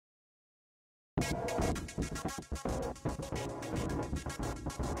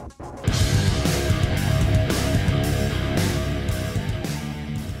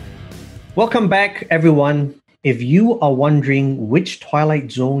Welcome back, everyone. If you are wondering which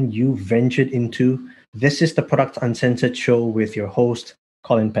Twilight Zone you ventured into, this is the Product Uncensored show with your host,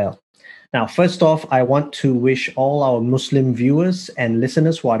 Colin Pell. Now, first off, I want to wish all our Muslim viewers and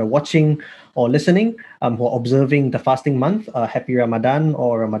listeners who are watching or listening, who are observing the fasting month, happy Ramadan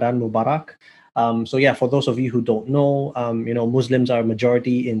or Ramadan Mubarak. For those of you who don't know, Muslims are a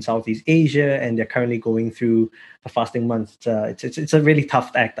majority in Southeast Asia, and they're currently going through the fasting month. It's a really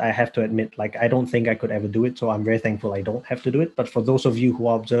tough act, I have to admit. Like, I don't think I could ever do it, so I'm very thankful I don't have to do it. But for those of you who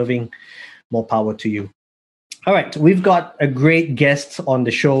are observing, more power to you. All right, we've got a great guest on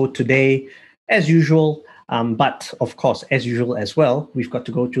the show today, as usual. But of course, as usual as well, we've got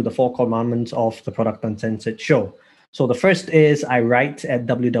to go to the 4 commandments of the Product Uncensored show. So the first is I write at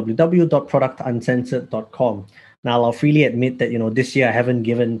www.productuncensored.com. Now, I'll freely admit that, this year I haven't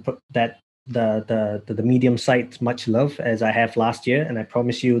given that the Medium site much love as I have last year, and I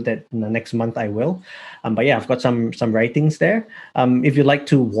promise you that in the next month I will. But yeah, I've got some writings there. If you'd like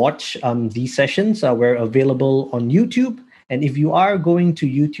to watch these sessions, we're available on YouTube. And if you are going to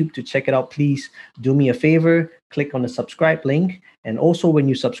YouTube to check it out, please do me a favor, click on the subscribe link. And also when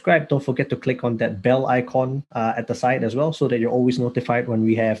you subscribe, don't forget to click on that bell icon at the side as well, so that you're always notified when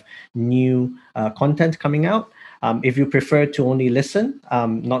we have new content coming out. If you prefer to only listen,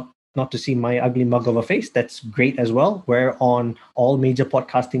 not to see my ugly mug of a face, that's great as well. We're on all major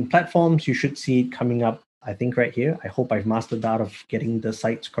podcasting platforms. You should see it coming up, I think, right here. I hope I've mastered the art of getting the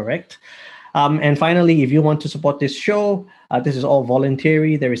sites correct. And finally, if you want to support this show, this is all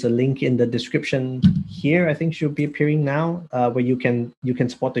voluntary. There is a link in the description here. I think should be appearing now, where you can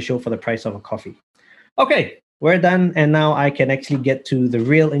support the show for the price of a coffee. Okay, we're done. And now I can actually get to the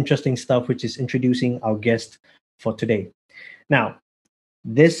real interesting stuff, which is introducing our guest for today. Now,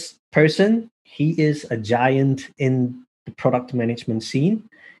 this person, he is a giant in the product management scene.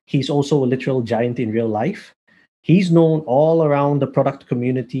 He's also a literal giant in real life. He's known all around the product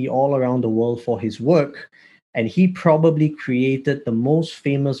community, all around the world for his work. And he probably created the most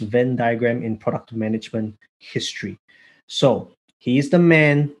famous Venn diagram in product management history. So he is the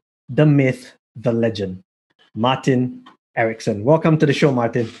man, the myth, the legend, Martin Eriksson. Welcome to the show,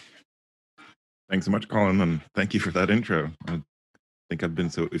 Martin. Thanks so much, Colin, and thank you for that intro. I think I've been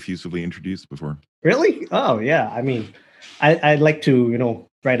so effusively introduced before. Really? Oh, yeah. I mean, I'd like to,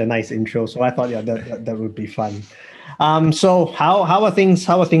 write a nice intro. So I thought, that would be fun. So how are things?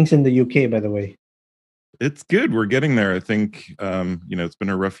 How are things in the UK, by the way? It's good. We're getting there. I think, it's been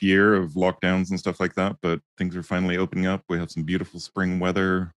a rough year of lockdowns and stuff like that, but things are finally opening up. We have some beautiful spring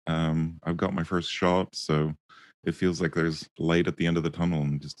weather. I've got my first shot, so it feels like there's light at the end of the tunnel,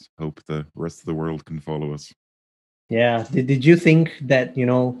 and just hope the rest of the world can follow us. Yeah. Did you think that,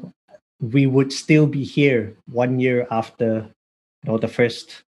 we would still be here 1 year after, the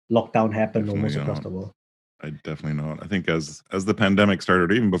first lockdown happened almost across the world? I definitely not. I think as the pandemic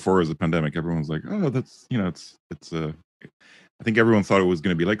started, even before it was a pandemic, everyone was like, "Oh, that's it's a." I think everyone thought it was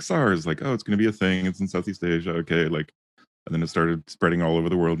going to be like SARS, like, "Oh, it's going to be a thing. It's in Southeast Asia, okay." Like, and then it started spreading all over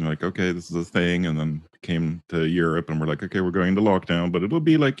the world, and you're like, "Okay, this is a thing." And then it came to Europe, and we're like, "Okay, we're going into lockdown, but it'll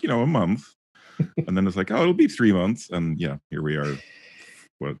be like a month." And then it's like, "Oh, it'll be 3 months," and yeah, here we are.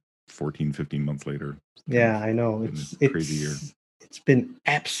 What, 14, 15 months later? Yeah, I know. It's crazy year. It's been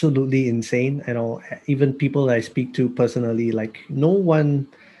absolutely insane. I know even people I speak to personally, like, no one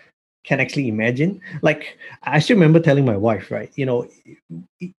can actually imagine. Like, I still remember telling my wife, right?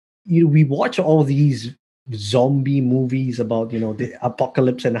 We watch all these zombie movies about, the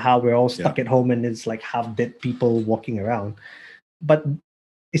apocalypse and how we're all stuck at home and it's like half dead people walking around. But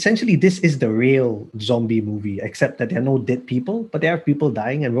essentially, this is the real zombie movie, except that there are no dead people, but there are people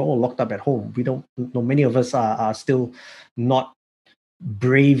dying and we're all locked up at home. We don't know, many of us are still not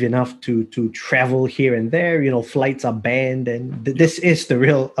brave enough to travel here and there. Flights are banned, and this is the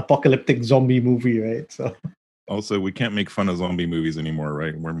real apocalyptic zombie movie, right? So also, we can't make fun of zombie movies anymore,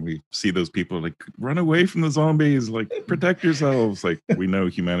 right? When we see those people like, run away from the zombies, like, protect yourselves. Like, we know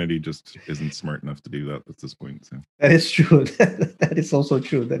humanity just isn't smart enough to do that at this point. So that is true. That is also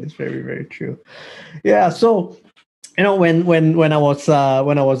true. That is very, very true. Yeah. So when I was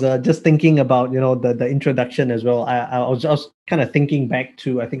just thinking about the introduction as well, I was just kind of thinking back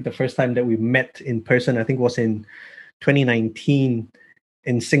to, I think, the first time that we met in person, I think, was in 2019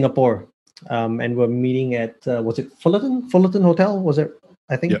 in Singapore, and we're meeting at was it Fullerton Hotel? Was it?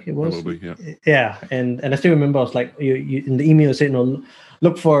 I think it was. Probably, yeah. Yeah, and I still remember I was like, you in the email you said,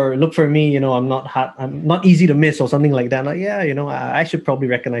 look for me. I'm not easy to miss or something like that. Like, yeah, I should probably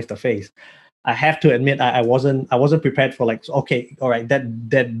recognize the face. I have to admit I wasn't prepared for like, okay, all right,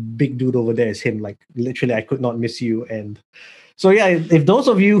 that big dude over there is him. Like literally, I could not miss you. And so yeah, if those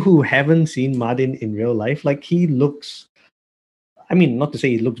of you who haven't seen Martin in real life, like he looks, I mean, not to say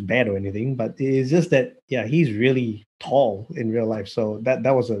he looks bad or anything, but it's just that yeah, he's really tall in real life. So that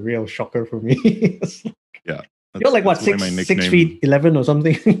was a real shocker for me. Yeah, You're like what, that's why my 6 feet 11 or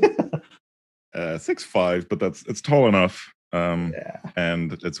something? 6'5", but it's tall enough. Yeah.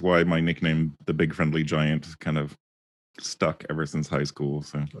 And it's why my nickname, the Big Friendly Giant, kind of stuck ever since high school.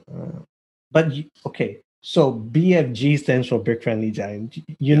 So, But okay, so BFG stands for Big Friendly Giant.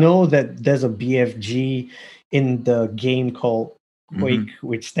 You Yeah. know that there's a BFG in the game called Quake,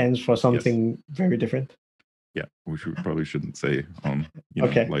 which stands for something very different. yeah, which we probably shouldn't say on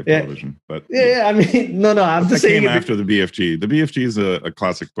Okay. live Yeah. television. But Yeah, I mean, no, I'm But just that saying came it after the BFG. The BFG is a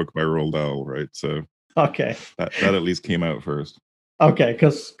classic book by Roald Dahl, right? So okay. that at least came out first. Okay,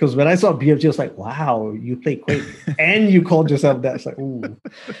 because when I saw BFG, I was like, wow, you play Quake and you called yourself that. It's like, ooh.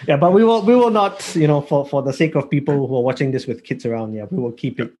 Yeah, but we will not, for the sake of people who are watching this with kids around, yeah, we will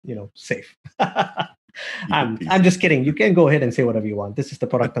keep it, safe. I'm just kidding. You can go ahead and say whatever you want. This is the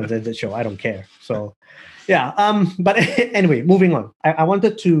Product Uncensored show. I don't care. So yeah. But anyway, moving on. I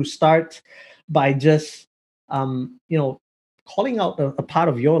wanted to start by just calling out a part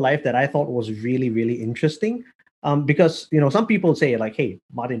of your life that I thought was really, really interesting. Because some people say like, hey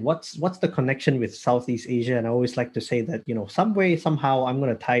Martin, what's the connection with Southeast Asia? And I always like to say that some way somehow I'm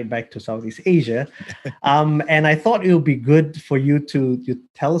going to tie it back to Southeast Asia. And I thought it would be good for you to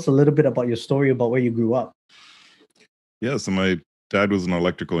tell us a little bit about your story about where you grew up. Yeah, so my dad was an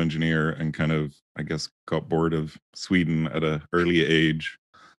electrical engineer and kind of, I guess, got bored of Sweden at an early age,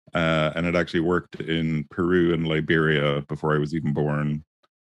 and had actually worked in Peru and Liberia before I was even born.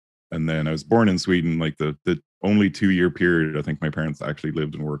 And then I was born in Sweden, like the only 2-year period I think my parents actually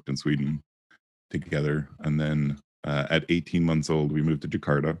lived and worked in Sweden together. And then at 18 months old, we moved to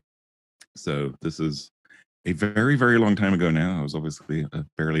Jakarta. So this is a very, very long time ago now. I was obviously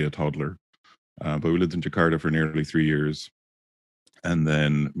barely a toddler, but we lived in Jakarta for nearly 3 years, and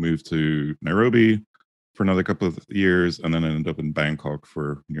then moved to Nairobi for another couple of years, and then I ended up in Bangkok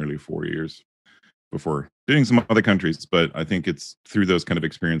for nearly 4 years before doing some other countries. But I think it's through those kind of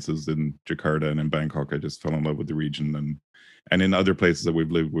experiences in Jakarta and in Bangkok, I just fell in love with the region. And in other places that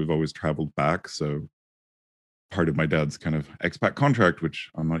we've lived, we've always traveled back. So part of my dad's kind of expat contract, which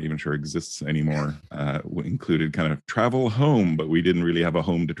I'm not even sure exists anymore, included kind of travel home, but we didn't really have a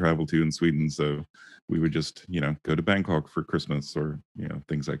home to travel to in Sweden. So we would just, go to Bangkok for Christmas or,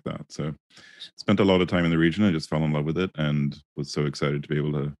 things like that. So spent a lot of time in the region. I just fell in love with it and was so excited to be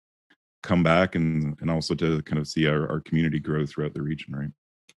able to come back and also to kind of see our community grow throughout the region, right?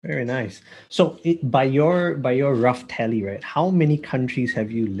 Very nice. So by your rough tally, right, how many countries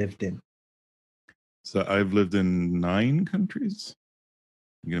have you lived in? So I've lived in 9 countries.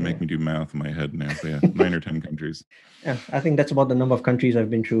 You're going to make me do math in my head now. But yeah, 9 or 10 countries. Yeah, I think that's about the number of countries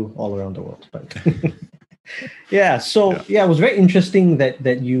I've been through all around the world. But yeah, so yeah, it was very interesting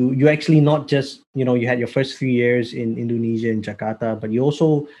that you actually not just, you had your first 3 years in Indonesia, in Jakarta, but you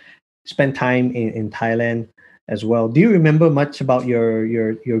also spent time in Thailand as well. Do you remember much about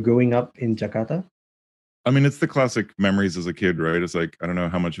your growing up in Jakarta? I mean, it's the classic memories as a kid, right? It's like, I don't know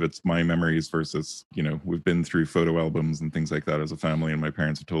how much of it's my memories versus, we've been through photo albums and things like that as a family, and my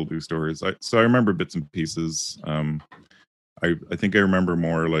parents have told these stories. So I remember bits and pieces. I think I remember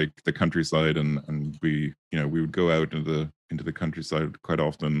more like the countryside, and we would go out into the countryside quite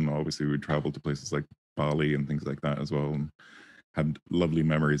often. Obviously, we would travel to places like Bali and things like that as well, and had lovely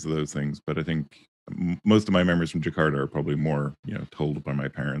memories of those things. But I think most of my memories from Jakarta are probably more, told by my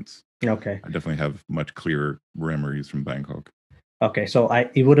parents. Okay. I definitely have much clearer memories from Bangkok. Okay, so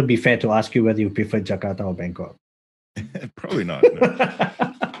it wouldn't be fair to ask you whether you prefer Jakarta or Bangkok. Probably not.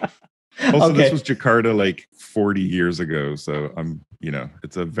 No. Also, This was Jakarta like 40 years ago, so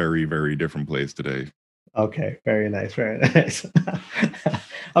it's a very, very different place today. Okay, very nice, very nice.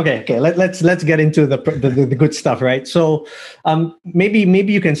 Okay. Let's get into the good stuff, right? So,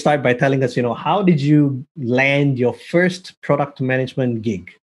 maybe you can start by telling us, how did you land your first product management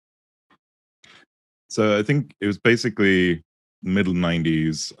gig? So I think it was basically middle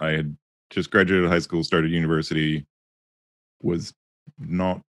 90s. I had just graduated high school, started university, was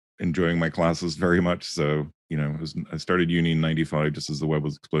not enjoying my classes very much. So, I started uni in 95 just as the web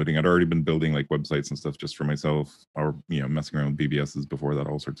was exploding. I'd already been building like websites and stuff just for myself, or, messing around with BBSs before that,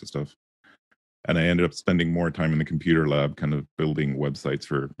 all sorts of stuff. And I ended up spending more time in the computer lab kind of building websites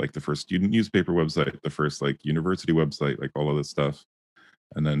for like the first student newspaper website, the first like university website, like all of this stuff.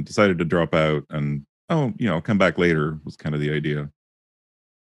 And then decided to drop out and, I'll come back later was kind of the idea.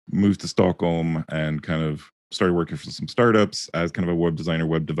 moved to Stockholm and kind of started working for some startups as kind of a web designer,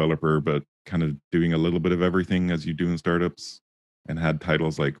 web developer, but kind of doing a little bit of everything as you do in startups, and had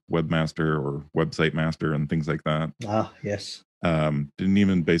titles like webmaster or website master and things like that. Ah, yes. Didn't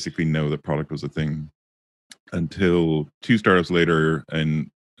even basically know that product was a thing until two startups later.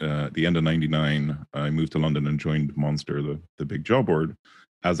 And the end of '99, I moved to London and joined Monster, the big job board,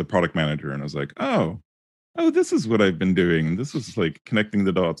 as a product manager. And I was like, oh, this is what I've been doing. This is like connecting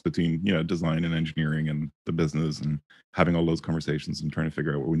the dots between, design and engineering and the business, and having all those conversations and trying to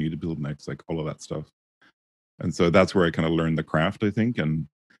figure out what we need to build next, like all of that stuff. And so that's where I kind of learned the craft, I think, and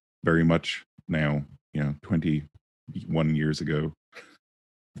very much now, 21 years ago,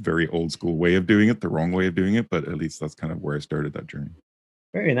 very old school way of doing it, the wrong way of doing it, but at least that's kind of where I started that journey.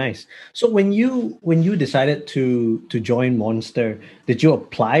 Very nice. So when you decided to join Monster, did you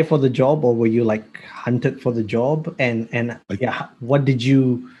apply for the job or were you like hunted for the job? And yeah, why did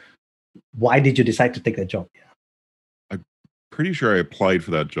you decide to take that job? I'm pretty sure I applied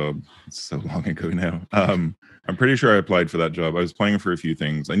for that job. It's so long ago now. I'm pretty sure I applied for that job. I was applying for a few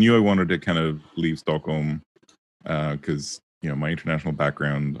things. I knew I wanted to kind of leave Stockholm because my international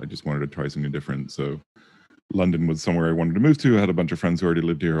background. I just wanted to try something different. So London was somewhere I wanted to move to. I had a bunch of friends who already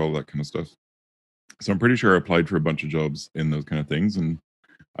lived here, all that kind of stuff. So I'm pretty sure I applied for a bunch of jobs in those kind of things. And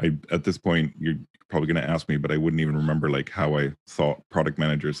at this point, you're probably going to ask me, but I wouldn't even remember like how I thought product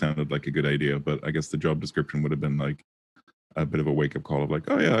manager sounded like a good idea. But I guess the job description would have been like a bit of a wake up call of like,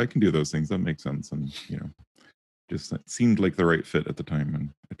 oh yeah, I can do those things. That makes sense. And, just it seemed like the right fit at the time. And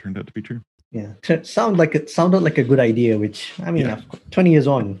it turned out to be true. Yeah, sounded like a good idea, which I mean, 20 years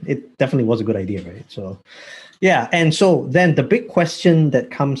on, it definitely was a good idea, right? So, yeah. And so then the big question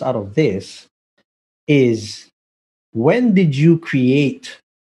that comes out of this is, when did you create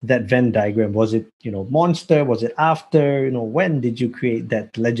that Venn diagram? Was it, Monster? Was it after? When did you create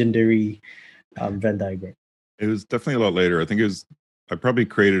that legendary Venn diagram? It was definitely a lot later. I think I probably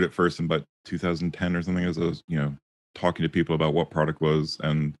created it first in about 2010 or something, as I was, talking to people about what product was,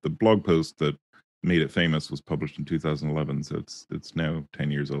 and the blog post that made it famous was published in 2011, so it's now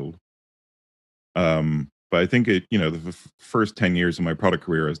 10 years old. But I think the first 10 years of my product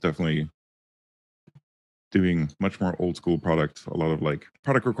career, I was definitely doing much more old school product, a lot of like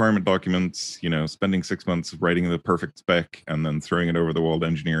product requirement documents, spending 6 months writing the perfect spec and then throwing it over the wall to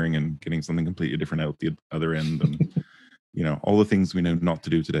engineering and getting something completely different out the other end, and all the things we know not to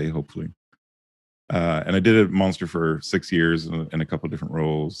do today, hopefully. And I did it at Monster for 6 years in a couple of different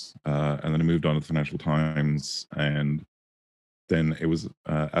roles. And then I moved on to the Financial Times. And then it was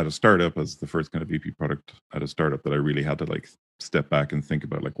at a startup, as the first kind of VP product at a startup, that I really had to like step back and think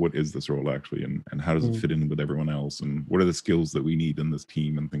about like, what is this role actually? And how does it fit in with everyone else? And what are the skills that we need in this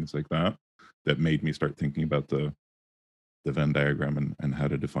team and things like that, that made me start thinking about the Venn diagram and how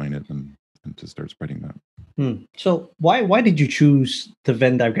to define it and to start spreading that. So why did you choose the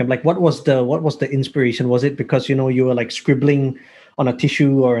Venn diagram? Like, what was the inspiration? Was it because you were like scribbling on a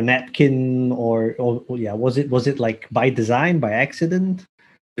tissue or a napkin, or was it like by design, by accident?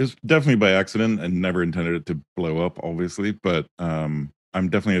 It was definitely by accident and never intended it to blow up, obviously. But I'm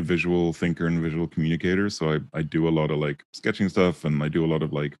definitely a visual thinker and visual communicator, so I do a lot of like sketching stuff, and I do a lot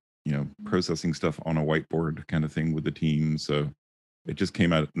of like processing stuff on a whiteboard kind of thing with the team. So it just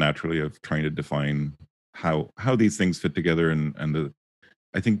came out naturally of trying to define how these things fit together, and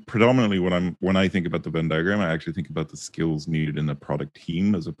I think predominantly when I think about the Venn diagram, I actually think about the skills needed in a product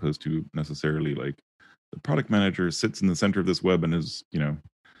team, as opposed to necessarily like the product manager sits in the center of this web and is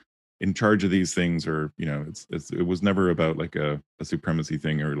in charge of these things, or it was never about like a supremacy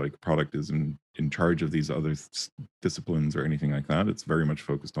thing, or like product is in charge of these other disciplines or anything like that. It's very much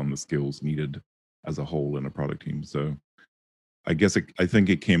focused on the skills needed as a whole in a product team. So I guess I think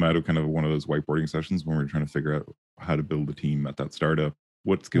it came out of kind of one of those whiteboarding sessions when we were trying to figure out how to build a team at that startup.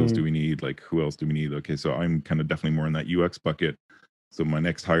 What skills do we need? Like, who else do we need? Okay, so I'm kind of definitely more in that UX bucket. So my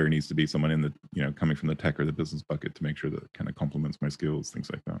next hire needs to be someone in the, coming from the tech or the business bucket to make sure that it kind of complements my skills, things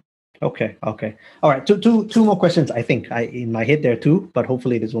like that. Okay. All right. Two more questions. I think in my head there are two, but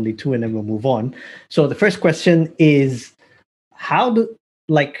hopefully there's only two, and then we'll move on. So the first question is, how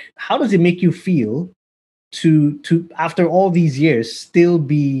does it make you feel to after all these years still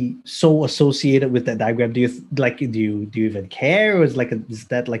be so associated with that diagram? Do you even care, or is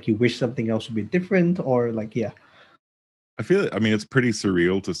that like you wish something else would be different, or like I feel it. I mean, it's pretty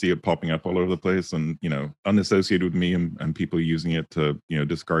surreal to see it popping up all over the place, and unassociated with me, and people using it to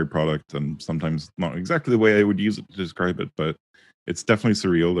describe product, and sometimes not exactly the way I would use it to describe it, but it's definitely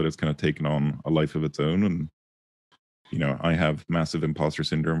surreal that it's kind of taken on a life of its own. And I have massive imposter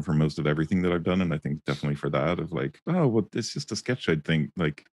syndrome for most of everything that I've done. And I think definitely for that of like, oh, well, it's just a sketch. I'd think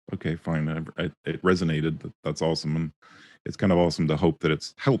like, okay, fine. It resonated. That's awesome. And it's kind of awesome to hope that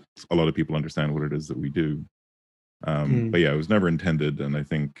it's helped a lot of people understand what it is that we do. But yeah, it was never intended. And I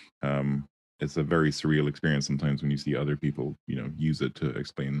think it's a very surreal experience sometimes when you see other people, use it to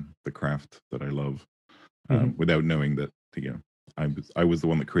explain the craft that I love without knowing that, I was the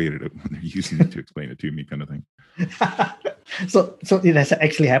one that created it when they're using it to explain it to me, kind of thing. So it has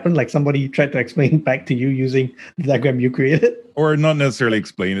actually happened. Like somebody tried to explain back to you using the diagram you created, or not necessarily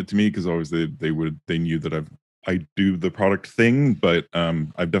explain it to me, because always they knew that I do the product thing, but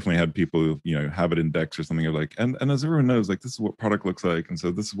I've definitely had people have it in decks or something. Like, and as everyone knows, like, this is what product looks like, and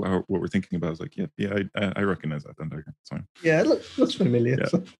so this is what we're thinking about. I was like, yeah, I recognize that Venn diagram. It's fine. Yeah, it looks familiar. Yeah.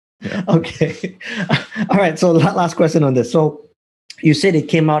 So. Yeah. Okay. All right. So last question on this. So you said it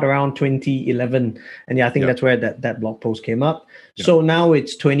came out around 2011, and I think that's where that blog post came up. Yeah. So now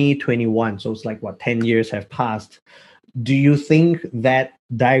it's 2021. So it's like, what, 10 years have passed. Do you think that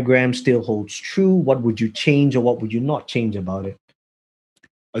diagram still holds true? What would you change, or what would you not change about it?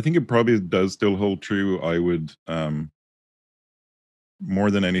 I think it probably does still hold true. I would, more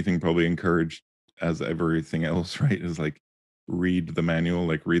than anything, probably encourage, as everything else, right, is like, read the manual,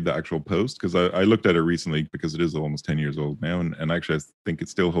 like read the actual post, because I looked at it recently, because it is almost 10 years old now, and actually I think it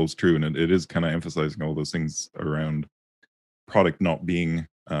still holds true, and it is kind of emphasizing all those things around product not being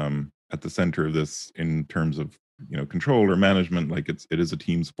at the center of this in terms of control or management. Like, it is a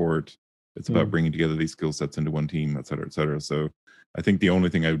team sport. It's about bringing together these skill sets into one team, et cetera, et cetera. So I think the only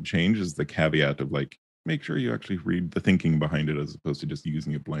thing I would change is the caveat of, like, make sure you actually read the thinking behind it, as opposed to just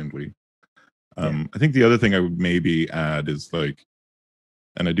using it blindly. I think the other thing I would maybe add is, like,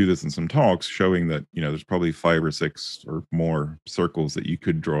 and I do this in some talks, showing that there's probably 5 or 6 or more circles that you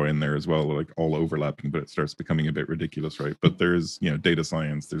could draw in there as well, like all overlapping, but it starts becoming a bit ridiculous, right? But there's data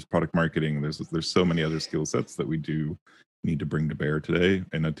science, there's product marketing, there's so many other skill sets that we do need to bring to bear today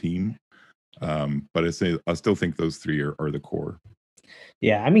in a team. But I still think those 3 are the core.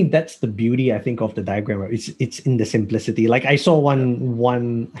 Yeah, I mean, that's the beauty, I think, of the diagram. It's in the simplicity. Like, I saw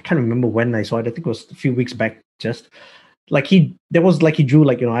one, I can't remember when I saw it. I think it was a few weeks back. Just like he drew,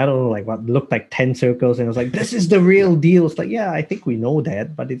 like, I don't know, like what looked like 10 circles, and I was like, this is the real deal. It's like, yeah, I think we know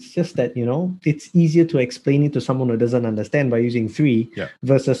that, but it's just that it's easier to explain it to someone who doesn't understand by using 3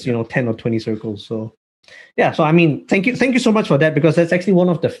 versus 10 or 20 circles. So yeah, so I mean, thank you so much for that, because that's actually one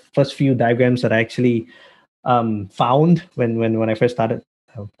of the first few diagrams that I actually found when I first started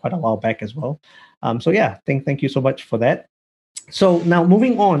quite a while back as well. So yeah, thank you so much for that. So now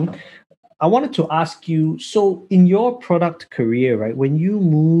moving on, I wanted to ask you, so in your product career, right, when you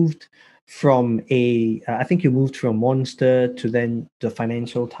moved from I think you moved from Monster to then the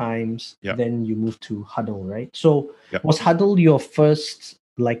Financial Times, then you moved to Huddle, right? So was Huddle your first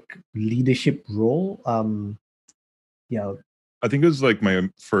like leadership role? I think it was like my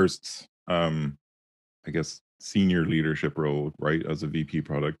first, I guess, senior leadership role, right, as a VP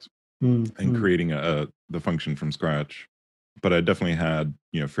product, and creating the function from scratch. But I definitely had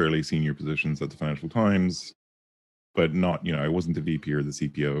fairly senior positions at the Financial Times, but not I wasn't the VP or the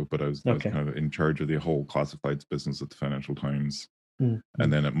CPO, but I was kind of in charge of the whole classifieds business at the Financial Times, and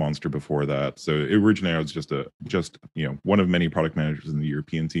then at Monster before that. So originally I was just one of many product managers in the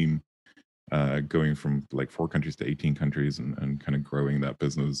European team, going from like 4 countries to 18 countries, and kind of growing that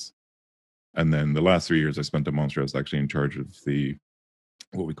business. And then the last 3 years I spent at Monster, I was actually in charge of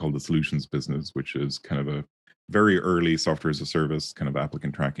what we call the solutions business, which is kind of a very early software as a service kind of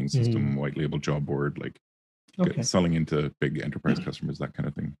applicant tracking system, white label job board, like selling into big enterprise customers, that kind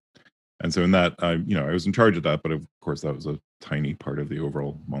of thing. And so in that, I was in charge of that, but of course that was a tiny part of the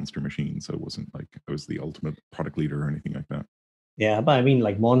overall Monster machine. So it wasn't like I was the ultimate product leader or anything like that. Yeah, but I mean,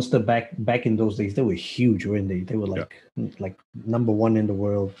 like Monster back in those days, they were huge, weren't they? They were like number 1 in the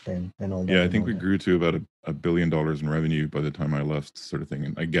world, and all that. Yeah, I think we grew to about $1 billion in revenue by the time I left, sort of thing.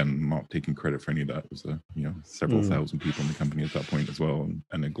 And again, not taking credit for any of that. It was several thousand people in the company at that point as well,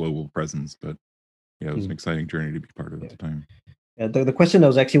 and a global presence. But yeah, it was an exciting journey to be part of at the time. The question I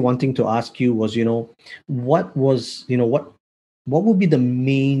was actually wanting to ask you was, what would be the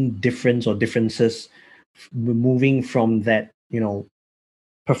main difference or differences moving from that,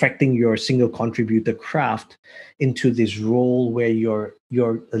 perfecting your single contributor craft into this role where you're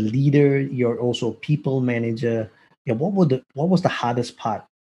a leader, you're also a people manager. Yeah, what was the hardest part?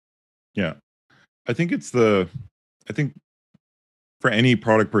 Yeah, I think for any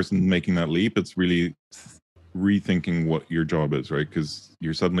product person making that leap, it's really rethinking what your job is, right? Because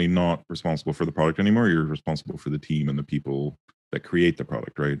you're suddenly not responsible for the product anymore. You're responsible for the team and the people that create the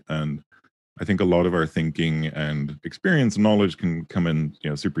product, right? And I think a lot of our thinking and experience and knowledge can come in,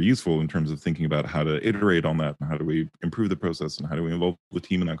 super useful in terms of thinking about how to iterate on that and how do we improve the process and how do we involve the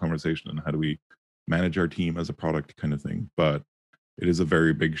team in that conversation and how do we manage our team as a product kind of thing. But it is a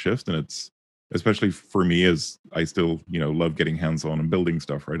very big shift, and it's especially for me as I still, love getting hands-on and building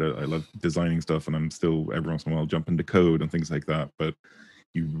stuff, right? I love designing stuff, and I'm still every once in a while jump into code and things like that. But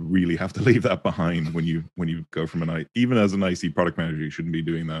you really have to leave that behind when you go from even as an IC product manager, you shouldn't be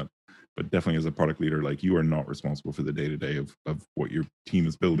doing that. But definitely as a product leader, like, you are not responsible for the day-to-day of what your team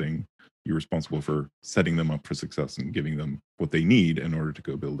is building. You're responsible for setting them up for success and giving them what they need in order to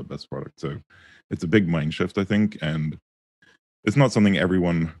go build the best product. So it's a big mind shift, I think, and it's not something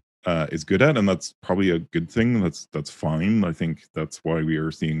everyone is good at, and that's probably a good thing. That's fine. I think that's why we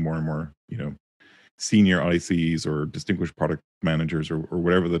are seeing more and more, senior ICs or distinguished product managers or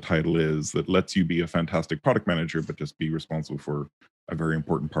whatever the title is, that lets you be a fantastic product manager, but just be responsible for a very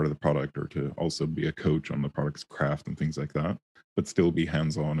important part of the product, or to also be a coach on the product's craft and things like that, but still be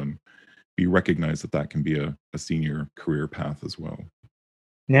hands-on and be recognized that can be a senior career path as well.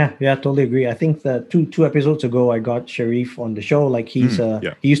 Yeah, totally agree. I think that two episodes ago, I got Sharif on the show. Like, he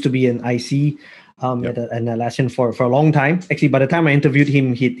used to be an IC at Atlassian for a long time. Actually, by the time I interviewed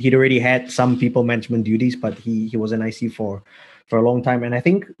him, he'd already had some people management duties, but he was an IC for a long time. And I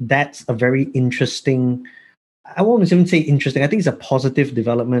think that's a very interesting, I won't even say interesting, I think it's a positive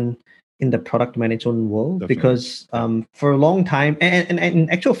development in the product management world. Definitely. Because for a long time, and in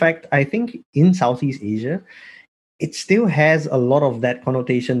actual fact, I think in Southeast Asia, it still has a lot of that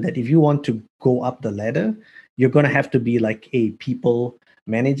connotation that if you want to go up the ladder, you're going to have to be like a people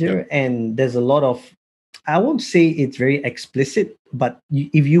manager. Yeah. And there's a lot of, I won't say it's very explicit, but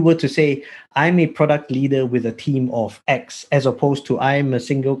if you were to say, I'm a product leader with a team of X, as opposed to I'm a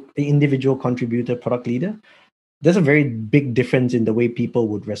single individual contributor product leader, there's a very big difference in the way people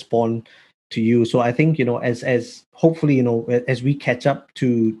would respond to you. So I think, as hopefully, as we catch up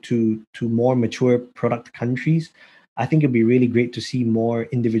to more mature product countries, I think it'd be really great to see more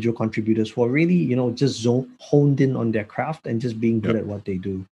individual contributors who are really, just honed in on their craft and just being good at what they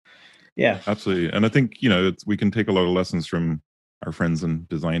do. Yeah, absolutely. And I think, we can take a lot of lessons from our friends in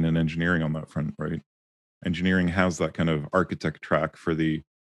design and engineering on that front, right? Engineering has that kind of architect track for the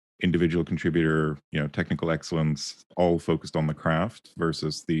individual contributor, technical excellence, all focused on the craft,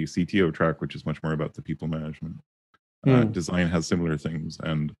 versus the CTO track, which is much more about the people management. Design has similar things,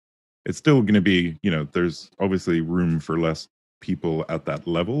 and it's still going to be, there's obviously room for less people at that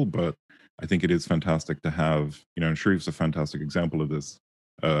level, but I think it is fantastic to have, and Sharif's a fantastic example of this,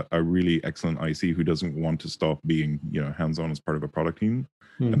 a really excellent IC who doesn't want to stop being, hands-on as part of a product team,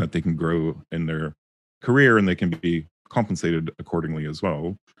 and that they can grow in their career and they can be compensated accordingly as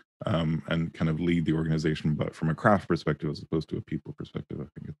well. And kind of lead the organization, but from a craft perspective as opposed to a people perspective. I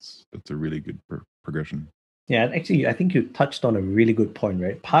think it's a really good progression. Yeah, actually, I think you touched on a really good point,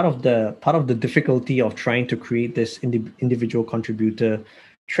 right? Part of the difficulty of trying to create this individual contributor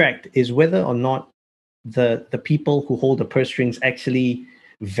track is whether or not the people who hold the purse strings actually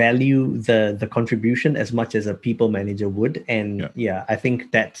value the contribution as much as a people manager would. And I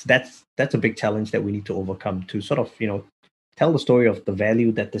think that's a big challenge that we need to overcome, to sort of, tell the story of the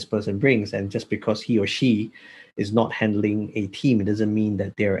value that this person brings. And just because he or she is not handling a team, it doesn't mean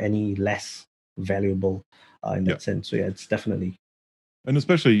that they're any less valuable in that sense. So it's definitely. And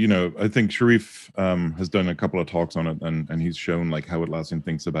especially, I think Sharif has done a couple of talks on it, and he's shown like how Atlassian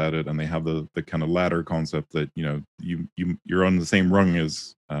thinks about it, and they have the kind of ladder concept that, you're on the same rung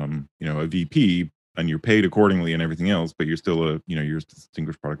as, a VP, and you're paid accordingly and everything else, but you're still you're a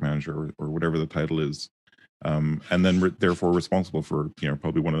distinguished product manager or whatever the title is. And then therefore responsible for,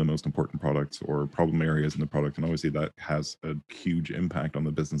 probably one of the most important products or problem areas in the product. And obviously that has a huge impact on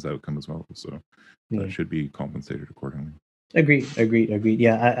the business outcome as well. So that should be compensated accordingly. Agreed.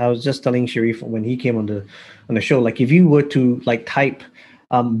 Yeah, I was just telling Sharif when he came on the show, like, if you were to like type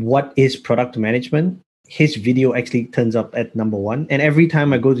what is product management, his video actually turns up at number 1. And every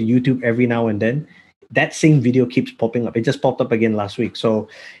time I go to YouTube, every now and then, that same video keeps popping up. It just popped up again last week. So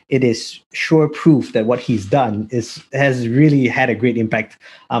it is sure proof that what he's done has really had a great impact.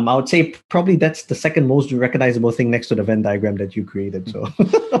 I would say probably that's the second most recognizable thing next to the Venn diagram that you created. So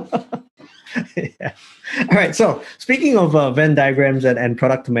yeah. All right. So speaking of Venn diagrams and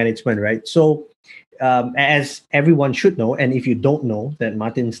product management, right? So as everyone should know, and if you don't know that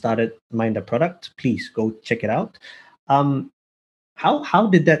Martin started Mind the Product, please go check it out. How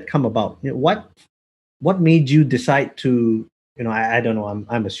did that come about? What made you decide to, I don't know,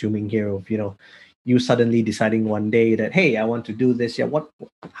 I'm assuming here of, you suddenly deciding one day that, hey, I want to do this. Yeah.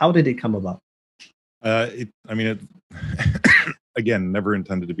 How did it come about? It again, never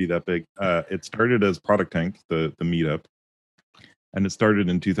intended to be that big. It started as Product Tank, the meetup, and it started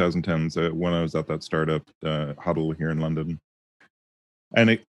in 2010. So when I was at that startup huddle here in London,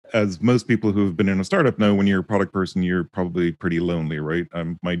 and as most people who have been in a startup know, when you're a product person, you're probably pretty lonely, right?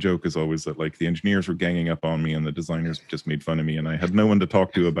 My joke is always that like the engineers were ganging up on me and the designers just made fun of me, and I had no one to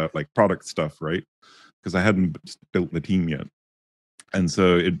talk to about like product stuff, right? Because I hadn't built the team yet. And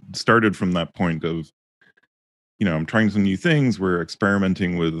so it started from that point of, I'm trying some new things. We're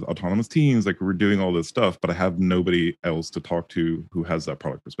experimenting with autonomous teams. Like we're doing all this stuff, but I have nobody else to talk to who has that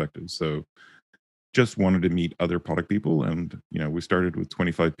product perspective. So just wanted to meet other product people. And, we started with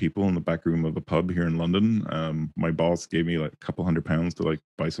 25 people in the back room of a pub here in London. My boss gave me like a couple £100 to like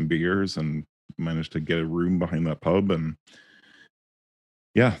buy some beers and managed to get a room behind that pub. And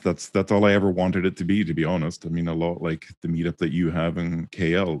yeah, that's all I ever wanted it to be honest. I mean, a lot like the meetup that you have in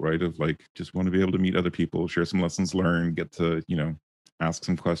KL, right? Of like, just want to be able to meet other people, share some lessons learned, get to, ask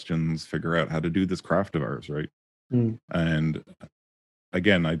some questions, figure out how to do this craft of ours, right? And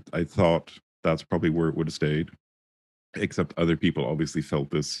again, I thought that's probably where it would have stayed, except other people obviously felt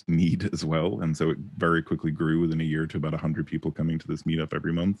this need as well. And so it very quickly grew within a year to about 100 people coming to this meetup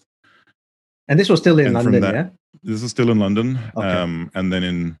every month. And this was still in London, yeah? This is still in London. Okay. And then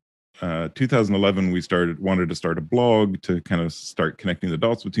in 2011, we wanted to start a blog to kind of start connecting the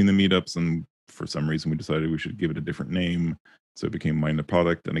dots between the meetups. And for some reason, we decided we should give it a different name. So it became Mind the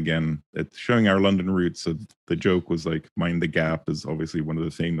Product. And again, it's showing our London roots. So the joke was like, Mind the Gap is obviously one of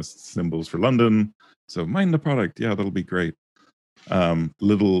the famous symbols for London. So Mind the Product. Yeah, that'll be great.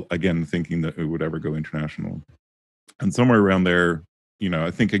 Little, again, thinking that it would ever go international. And somewhere around there,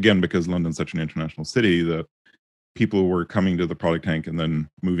 I think, again, because London's such an international city, that people were coming to the Product Tank and then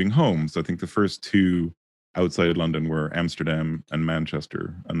moving home. So I think the first two outside London were Amsterdam and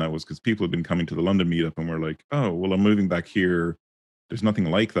Manchester. And that was because people had been coming to the London meetup and were like, oh, well, I'm moving back here. There's nothing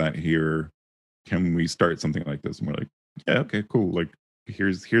like that here. Can we start something like this? And we're like, yeah, okay, cool. Like,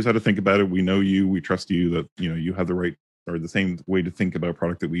 here's how to think about it. We know you. We trust you that, you have the right or the same way to think about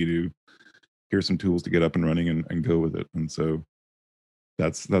product that we do. Here's some tools to get up and running and go with it. And so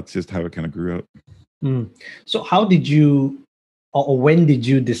that's just how it kind of grew up. So how did you, or when did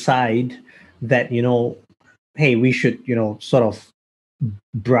you decide that, hey, we should, sort of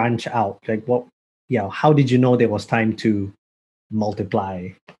branch out? Like how did you know there was time to multiply?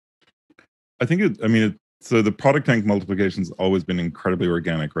 I think so the Product Tank multiplication's always been incredibly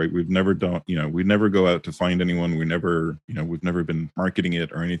organic, right? We've never done, we never go out to find anyone. We never, we've never been marketing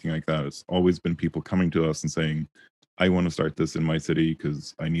it or anything like that. It's always been people coming to us and saying, I want to start this in my city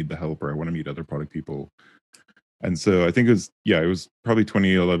because I need the help, or I want to meet other product people. And so I think it was probably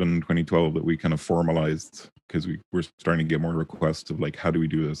 2011, 2012 that we kind of formalized, because we were starting to get more requests of like, how do we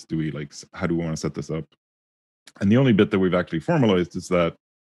do this? How do we want to set this up? And the only bit that we've actually formalized is that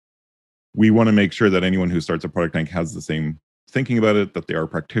we want to make sure that anyone who starts a Product Tank has the same thinking about it, that they are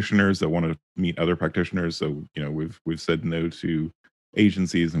practitioners that want to meet other practitioners. So, we've said no to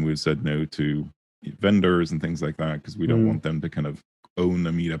agencies and we've said no to vendors and things like that, because we don't want them to kind of own the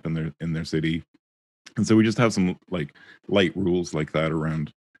meetup in their city. And so we just have some like light rules like that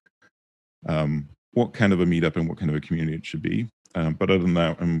around what kind of a meetup and what kind of a community it should be. But other than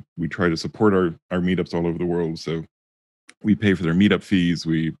that, we try to support our meetups all over the world. So we pay for their meetup fees.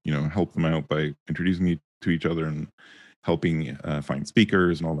 We help them out by introducing to each other and helping find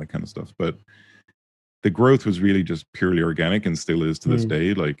speakers and all that kind of stuff. But the growth was really just purely organic and still is to this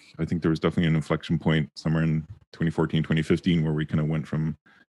day. Like, I think there was definitely an inflection point somewhere in 2014, 2015, where we kind of went from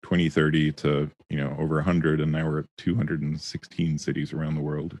 20, 30 to, over 100. And now we're at 216 cities around the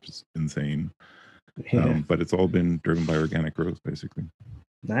world, which is insane. Yeah. But it's all been driven by organic growth, basically.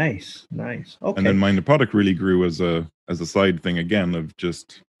 Nice. Okay. And then Mind the Product really grew as a side thing again of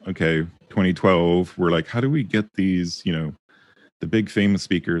just, okay, 2012, we're like, how do we get these, the big famous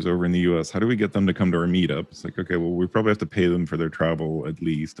speakers over in the US, how do we get them to come to our meetup? It's like, okay, well, we probably have to pay them for their travel at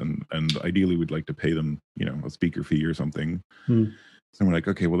least. And ideally we'd like to pay them, a speaker fee or something. So we're like,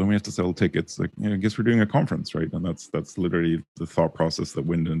 okay, well then we have to sell tickets. Like, I guess we're doing a conference, right? And that's literally the thought process that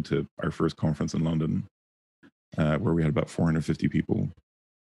went into our first conference in London, where we had about 450 people.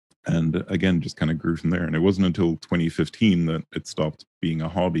 And again, just kind of grew from there. And it wasn't until 2015 that it stopped being a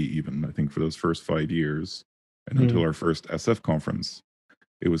hobby even. I think for those first 5 years, and until our first SF conference,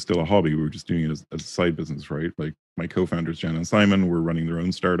 it was still a hobby. We were just doing it as a side business, right? Like my co-founders, Jan and Simon, were running their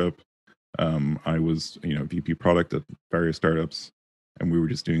own startup. I was, VP product at various startups, and we were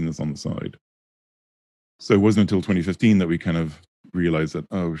just doing this on the side. So it wasn't until 2015 that we kind of realized that,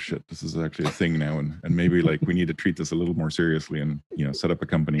 oh shit, this is actually a thing now, and maybe like we need to treat this a little more seriously and set up a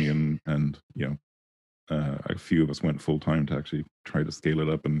company and a few of us went full time to actually try to scale it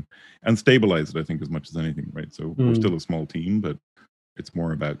up and stabilize it, I think, as much as anything, right? So we're still a small team, but it's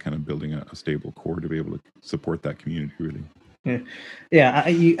more about kind of building a stable core to be able to support that community, really.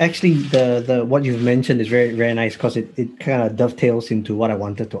 Actually, the what you've mentioned is very, very nice, because it kind of dovetails into what I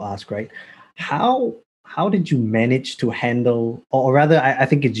wanted to ask, right? How did you manage to handle, or rather, I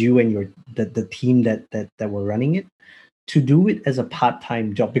think it's you and the team that were running it, to do it as a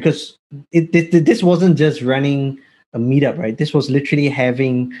part-time job? Because this wasn't just running a meetup, right? This was literally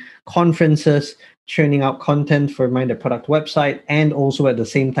having conferences, churning out content for the product website, and also at the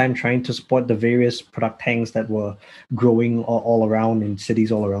same time trying to support the various product tanks that were growing all around in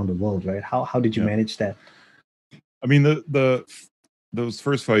cities all around the world, right? How did you manage that? I mean, those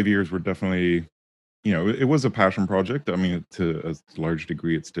first 5 years were definitely, it was a passion project. I mean, to a large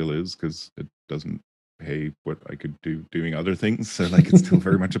degree, it still is, because it doesn't pay what I could do doing other things. So like, it's still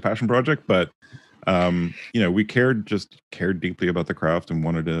very much a passion project, but we cared deeply about the craft and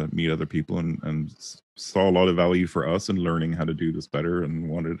wanted to meet other people, and saw a lot of value for us in learning how to do this better, and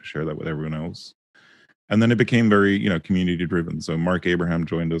wanted to share that with everyone else. And then it became very, community driven. So Mark Abraham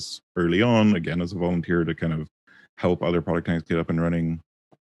joined us early on, again, as a volunteer, to kind of help other product tanks get up and running.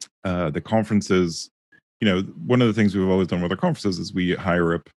 The conferences, one of the things we've always done with our conferences is we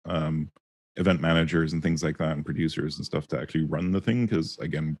hire up event managers and things like that, and producers and stuff, to actually run the thing, because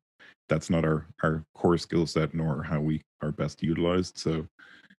again, that's not our core skill set, nor how we are best utilized. So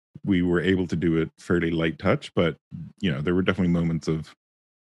we were able to do it fairly light touch, but there were definitely moments of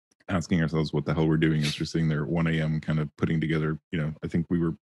asking ourselves what the hell we're doing, as we're sitting there at 1 a.m. kind of putting together, I think we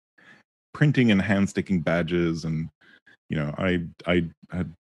were printing and hand sticking badges, and I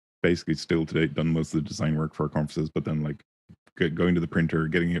had basically still to date done most of the design work for our conferences, but then like going to the printer,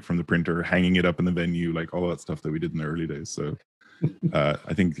 getting it from the printer, hanging it up in the venue, like all that stuff that we did in the early days. So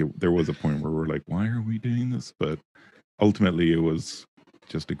I think there was a point where we're like, why are we doing this? But ultimately, it was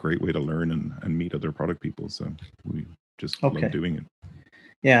just a great way to learn and meet other product people. So we just love doing it.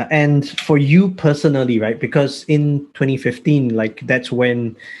 Yeah, and for you personally, right? Because in 2015, like that's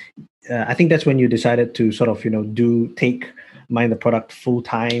when I think that's when you decided to sort of take Mind the Product full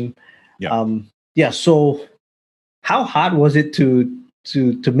time. So how hard was it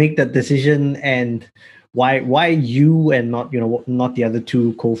to make that decision, and why you and not the other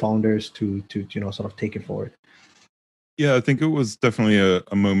two co-founders to sort of take it forward? Yeah, I think it was definitely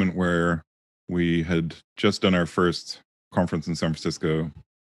a moment where we had just done our first conference in San Francisco.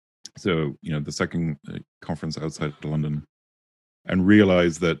 So, the second conference outside of London, and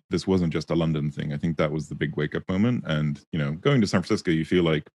realized that this wasn't just a London thing. I think that was the big wake up moment. And, going to San Francisco, you feel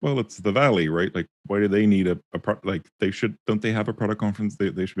like, well, it's the Valley, right? Like, why do they need don't they have a product conference?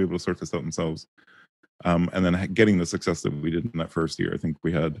 They should be able to sort this out themselves. And then getting the success that we did in that first year, I think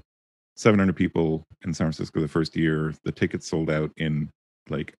we had 700 people in San Francisco the first year. The tickets sold out in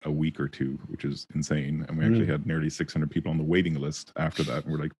like a week or two, which is insane. And we actually had nearly 600 people on the waiting list after that.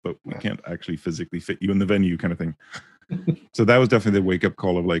 And we're like, but we can't actually physically fit you in the venue, kind of thing. So that was definitely the wake up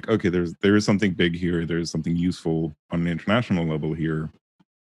call of like, okay, there is something big here. There's something useful on an international level here.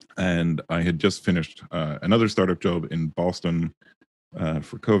 And I had just finished another startup job in Boston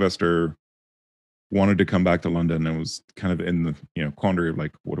for Covester. Wanted to come back to London, and was kind of in the quandary of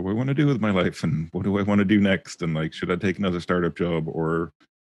like, what do I want to do with my life, and what do I want to do next, and like, should I take another startup job, or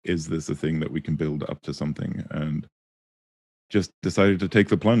is this a thing that we can build up to something? And just decided to take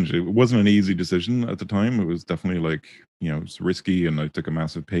the plunge. It wasn't an easy decision at the time. It was definitely like, it's risky, and I took a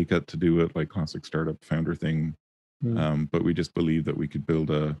massive pay cut to do it, like classic startup founder thing. But we just believed that we could build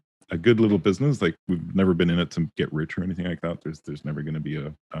a good little business. Like, we've never been in it to get rich or anything like that. There's never going to be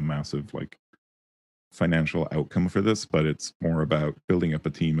a massive like financial outcome for this, but it's more about building up a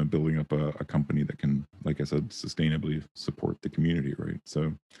team and building up a company that can, like I said, sustainably support the community, right?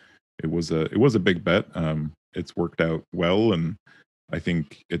 So it was a big bet. It's worked out well, and I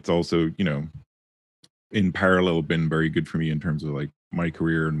think it's also, in parallel, been very good for me in terms of like my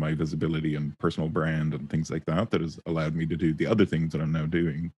career and my visibility and personal brand and things like that has allowed me to do the other things that I'm now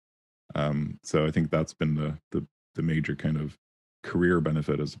doing. So I think that's been the major kind of career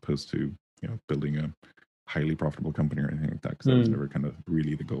benefit, as opposed to building a highly profitable company or anything like that, because that was never kind of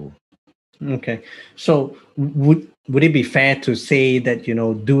really the goal. Okay, so would it be fair to say that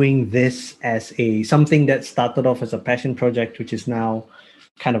doing this as something that started off as a passion project, which is now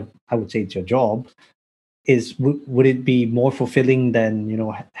kind of, I would say, it's your job, would it be more fulfilling than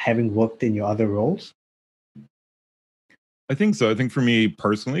having worked in your other roles? I think so. I think for me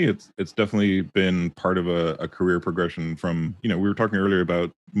personally, it's definitely been part of a career progression from, we were talking earlier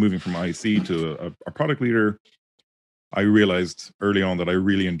about moving from IC to a product leader. I realized early on that I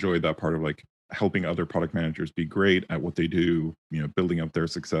really enjoyed that part of like helping other product managers be great at what they do, building up their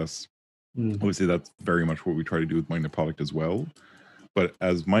success. Obviously, that's very much what we try to do with Mind the Product as well. But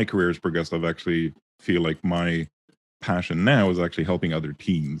as my career has progressed, I've actually feel like my passion now is actually helping other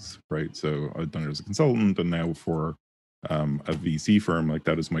teams, right? So I've done it as a consultant, and now for a VC firm, like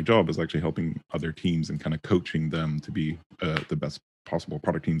that is my job, is actually helping other teams and kind of coaching them to be the best possible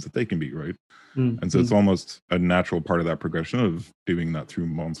product teams that they can be, right? And so it's almost a natural part of that progression of doing that through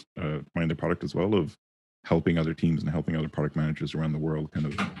Mind the Product as well, of helping other teams and helping other product managers around the world kind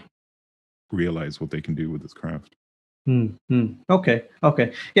of realize what they can do with this craft. Okay.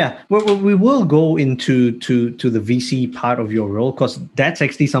 Yeah, we will go into the VC part of your role, because that's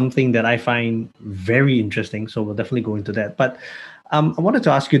actually something that I find very interesting. So we'll definitely go into that. But I wanted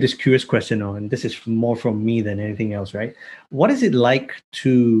to ask you this curious question, and this is more from me than anything else, right? What is it like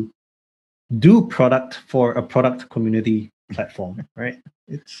to do product for a product community platform, right?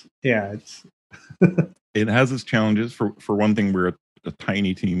 It has its challenges. For one thing, we're a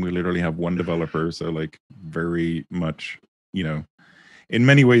tiny team. We literally have one developer, so like very much, in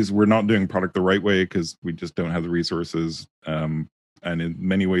many ways we're not doing product the right way because we just don't have the resources, and in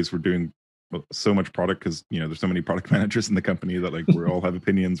many ways we're doing so much product because there's so many product managers in the company that like we all have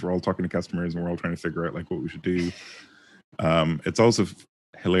opinions, we're all talking to customers, and we're all trying to figure out like what we should do. It's also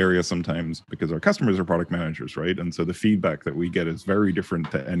hilarious sometimes because our customers are product managers, right? And so the feedback that we get is very different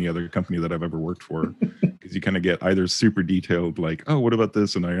to any other company that I've ever worked for, because you kind of get either super detailed, like, oh, what about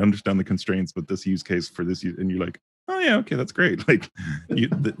this? And I understand the constraints, but this use case for this, and you're like, oh yeah, okay, that's great. Like,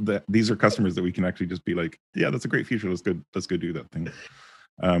 these are customers that we can actually just be like, yeah, that's a great feature. Let's go do that thing.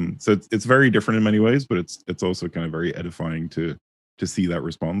 So it's very different in many ways, but it's also kind of very edifying to see that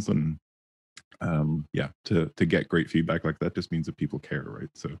response. And to get great feedback like that just means that people care, right?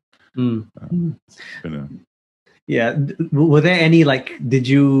 So it's been were there any, like, did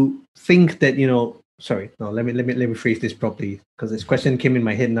you think that sorry, no, let me phrase this properly, because this question came in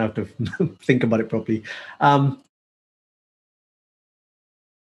my head now to think about it properly.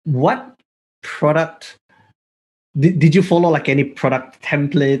 What product did you follow, like any product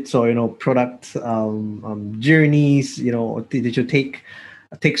templates or product journeys? Did you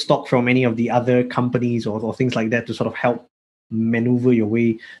take stock from any of the other companies or things like that to sort of help maneuver your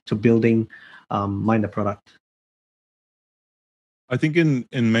way to building Mind the Product? I think in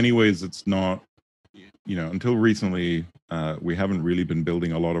many ways it's not, until recently, we haven't really been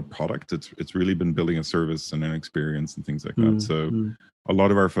building a lot of product. It's really been building a service and an experience and things like that. So a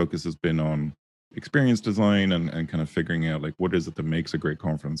lot of our focus has been on experience design and kind of figuring out like what is it that makes a great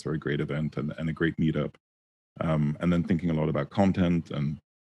conference or a great event and a great meetup. And then thinking a lot about content. And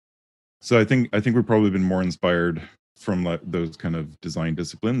so I think we've probably been more inspired from like those kind of design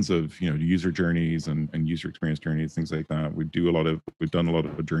disciplines of user journeys and user experience journeys, things like that. We've done a lot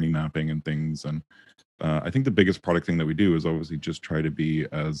of journey mapping and things. And I think the biggest product thing that we do is obviously just try to be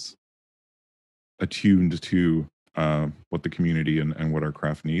as attuned to what the community and what our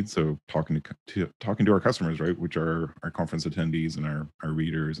craft needs. So talking to our customers, right, which are our conference attendees and our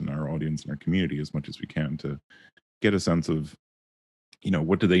readers and our audience and our community, as much as we can, to get a sense of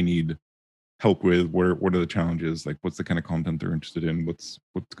what do they need help with, what are the challenges, like what's the kind of content they're interested in, what's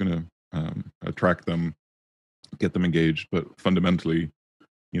going to attract them, get them engaged. But fundamentally,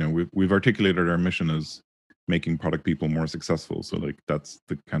 we've articulated our mission as making product people more successful. So like that's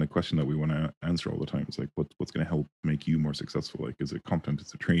the kind of question that we want to answer all the time. It's like what's going to help make you more successful? Like, is it content?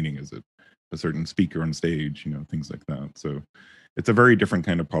 Is it training? Is it a certain speaker on stage? Things like that. So it's a very different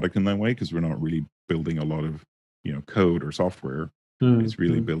kind of product in that way, because we're not really building a lot of code or software. It's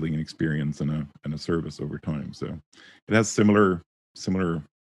really building an experience and a service over time. So it has similar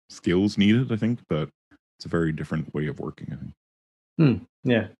skills needed, I think, but it's a very different way of working, I think.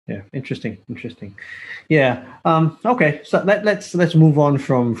 Yeah. Interesting. Yeah. Okay. So let's move on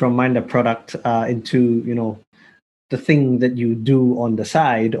from Mind the Product into the thing that you do on the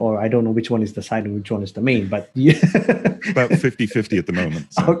side, or I don't know which one is the side and which one is the main, but it's about 50-50 at the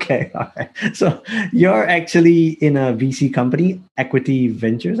moment. So. Okay. All right. So you're actually in a VC company, EQT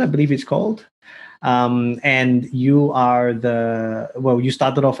Ventures, I believe it's called. And you are you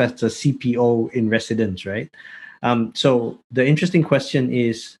started off as the CPO in residence, right? So the interesting question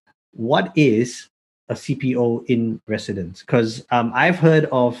is, what is a CPO in residence? Because I've heard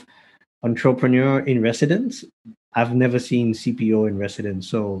of entrepreneur in residence. I've never seen CPO in residence.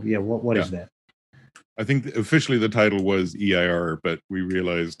 So yeah, what is that? I think officially the title was EIR, but we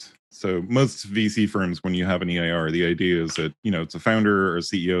realized, so most VC firms, when you have an EIR, the idea is that, it's a founder or a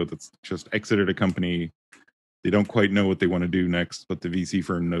CEO that's just exited a company. They don't quite know what they want to do next, but the VC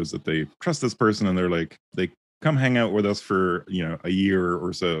firm knows that they trust this person, and they're like, they come hang out with us for, a year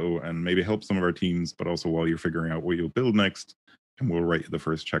or so and maybe help some of our teams, but also while you're figuring out what you'll build next, and we'll write the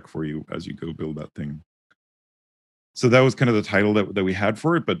first check for you as you go build that thing. So that was kind of the title that we had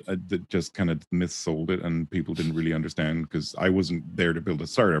for it, but that just kind of missold it, and people didn't really understand, because I wasn't there to build a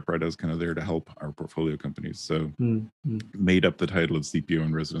startup, right? I was kind of there to help our portfolio companies. So made up the title of CPO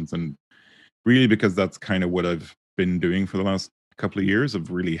in residence, and really because that's kind of what I've been doing for the last couple of years,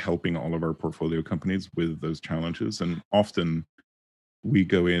 of really helping all of our portfolio companies with those challenges. And often we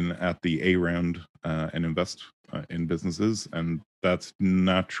go in at the A round and invest in businesses, and that's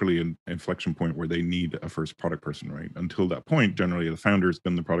naturally an inflection point where they need a first product person, right? Until that point, generally the founder's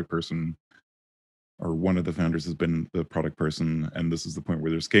been the product person, or one of the founders has been the product person, and this is the point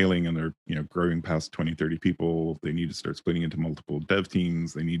where they're scaling and they're growing past 20, 30 people. They need to start splitting into multiple dev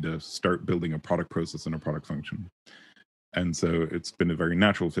teams. They need to start building a product process and a product function. And so it's been a very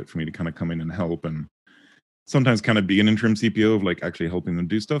natural fit for me to kind of come in and help, and sometimes kind of be an interim CPO of like actually helping them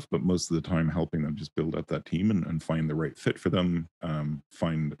do stuff, but most of the time helping them just build up that team and find the right fit for them,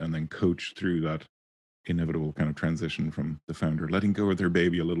 find and then coach through that inevitable kind of transition from the founder letting go of their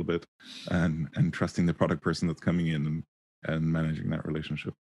baby a little bit and trusting the product person that's coming in and managing that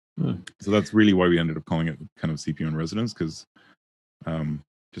relationship. So that's really why we ended up calling it kind of CPO in residence, because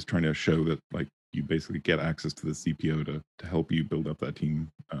just trying to show that like you basically get access to the CPO to help you build up that team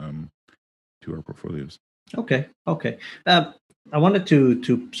to our portfolios. Okay. I wanted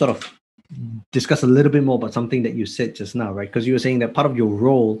to sort of discuss a little bit more about something that you said just now, right? Because you were saying that part of your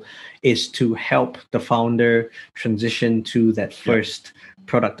role is to help the founder transition to that first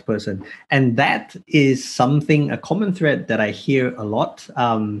product person. And that is a common thread that I hear a lot,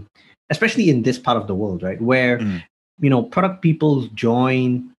 especially in this part of the world, right? Where, product people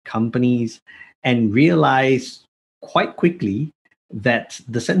join companies and realize quite quickly that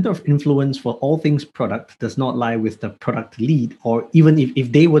the center of influence for all things product does not lie with the product lead, or even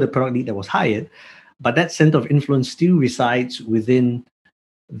if they were the product lead that was hired, but that center of influence still resides within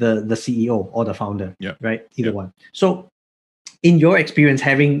the CEO or the founder, right? Either one. So in your experience,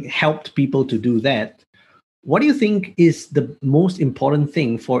 having helped people to do that, what do you think is the most important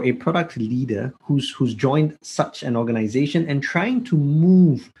thing for a product leader who's joined such an organization and trying to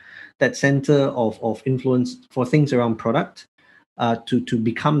move that center of influence for things around product to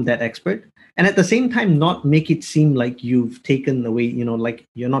become that expert, and at the same time not make it seem like you've taken away, like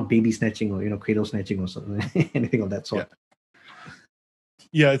you're not baby snatching or cradle snatching or something, anything of that sort?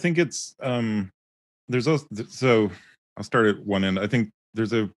 Yeah, I think it's there's also, so I'll start at one end. I think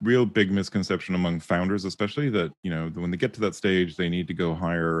there's a real big misconception among founders, especially, that when they get to that stage, they need to go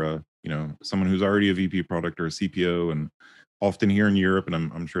hire someone who's already a VP product or a CPO. And often here in Europe, and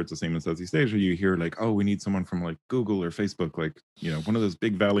I'm sure it's the same in Southeast Asia, you hear like, oh, we need someone from like Google or Facebook, like, one of those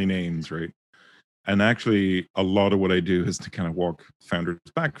big valley names, right? And actually, a lot of what I do is to kind of walk founders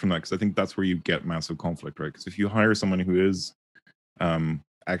back from that, because I think that's where you get massive conflict, right? Because if you hire someone who is,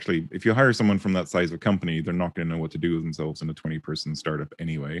 if you hire someone from that size of company, they're not going to know what to do with themselves in a 20-person startup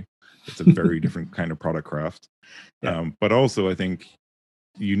anyway. It's a very different kind of product craft. But also, I think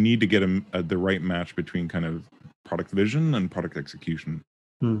you need to get the right match between kind of product vision and product execution.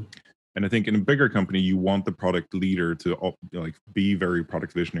 And I think in a bigger company, you want the product leader to like be very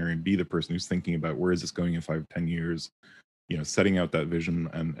product visionary and be the person who's thinking about where is this going in 5-10 years, setting out that vision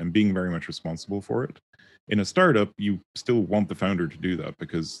and being very much responsible for it. In a startup, you still want the founder to do that,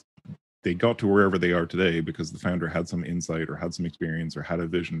 because they got to wherever they are today because the founder had some insight or had some experience or had a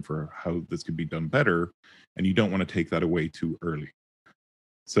vision for how this could be done better, and you don't want to take that away too early.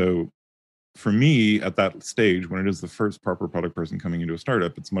 So for me, at that stage, when it is the first proper product person coming into a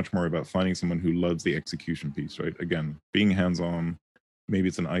startup, it's much more about finding someone who loves the execution piece, right? Again, being hands-on. Maybe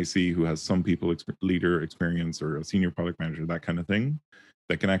it's an IC who has some people leader experience, or a senior product manager, that kind of thing,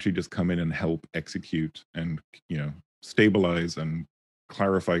 that can actually just come in and help execute and stabilize and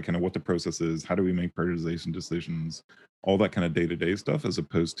clarify kind of what the process is, how do we make prioritization decisions, all that kind of day-to-day stuff, as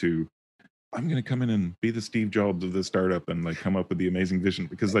opposed to, I'm going to come in and be the Steve Jobs of the startup and like come up with the amazing vision,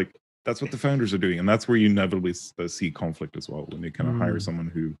 because like that's what the founders are doing, and that's where you inevitably see conflict as well, when they kind of hire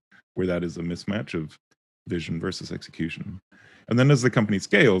someone where that is a mismatch of vision versus execution. And then as the company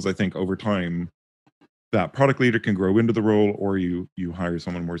scales, I think over time that product leader can grow into the role, or you hire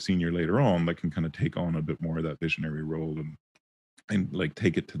someone more senior later on that can kind of take on a bit more of that visionary role and like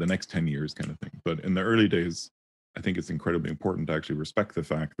take it to the next 10 years kind of thing. But in the early days, I think it's incredibly important to actually respect the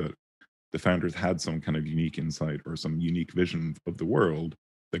fact that the founders had some kind of unique insight or some unique vision of the world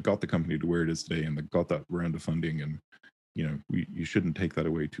that got the company to where it is today, and that got that round of funding. And you shouldn't take that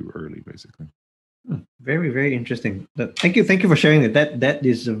away too early, basically. Very, very interesting. Thank you for sharing that. That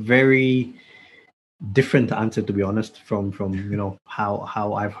is a very different answer, to be honest, from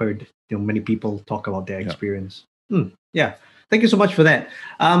how I've heard many people talk about their experience. Yeah, thank you so much for that.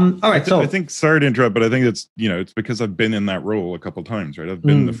 All right, I think, sorry to interrupt, but I think it's because I've been in that role a couple of times, right? I've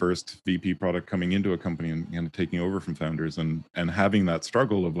been the first VP product coming into a company and taking over from founders, and having that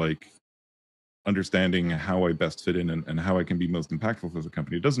struggle of like understanding how I best fit in and how I can be most impactful for the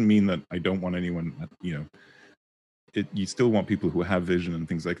company. It doesn't mean that I don't want anyone, you still want people who have vision and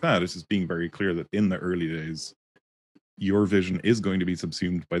things like that. It's just being very clear that in the early days, your vision is going to be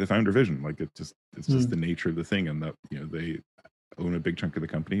subsumed by the founder vision. Like it's just the nature of the thing, and that they own a big chunk of the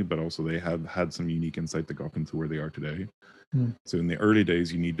company, but also they have had some unique insight that got them to where they are today. So in the early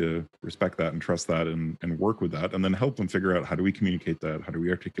days, you need to respect that and trust that and work with that, and then help them figure out, how do we communicate that? How do we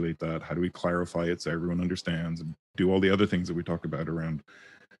articulate that? How do we clarify it so everyone understands, and do all the other things that we talk about around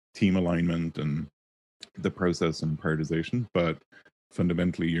team alignment and the process and prioritization. But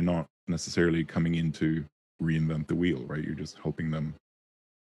fundamentally, you're not necessarily coming in to reinvent the wheel, right? You're just helping them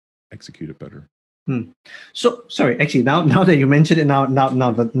execute it better. So sorry, actually, now that you mentioned it, now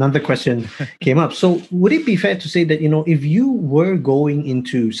another question came up. So would it be fair to say that if you were going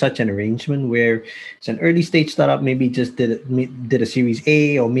into such an arrangement where it's an early stage startup, maybe just did a Series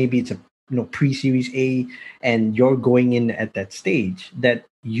A, or maybe it's a pre-Series A, and you're going in at that stage, that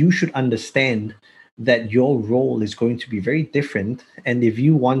you should understand that your role is going to be very different, and if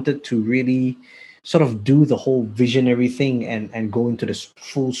you wanted to really sort of do the whole visionary thing and go into this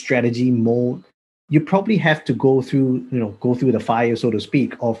full strategy mode, you probably have to go through the fire, so to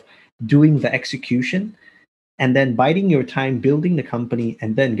speak, of doing the execution and then biding your time, building the company,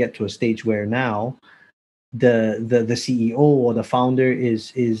 and then get to a stage where now the CEO or the founder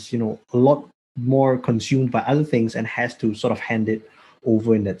is a lot more consumed by other things and has to sort of hand it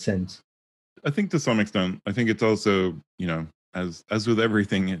over in that sense. I think to some extent. I think it's also, as with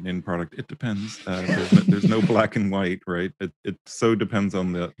everything in product, it depends. There's no black and white, right? It so depends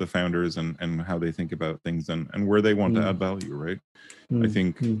on the founders and how they think about things and where they want to add value, right? I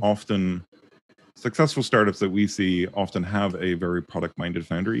think often successful startups that we see often have a very product-minded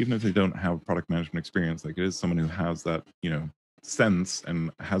founder, even if they don't have product management experience. Like, it is someone who has that, sense and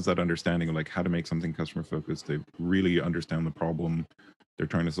has that understanding of like how to make something customer focused. They really understand the problem they're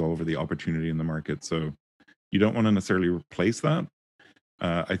trying to solve, or the opportunity in the market. So you don't want to necessarily replace that.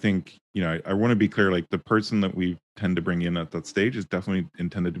 I think, I want to be clear, like the person that we tend to bring in at that stage is definitely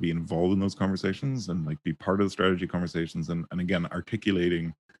intended to be involved in those conversations and like be part of the strategy conversations. And again,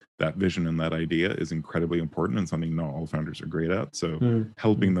 articulating that vision and that idea is incredibly important and something not all founders are great at. So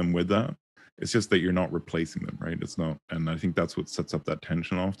helping them with that. It's just that you're not replacing them, right? It's not. And I think that's what sets up that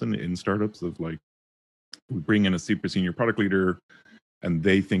tension often in startups of like, we bring in a super senior product leader and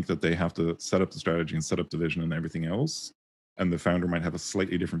they think that they have to set up the strategy and set up the vision and everything else. And the founder might have a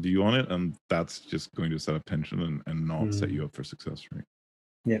slightly different view on it. And that's just going to set up tension and not set you up for success, right?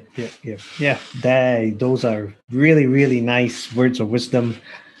 Yeah. Those are really, really nice words of wisdom.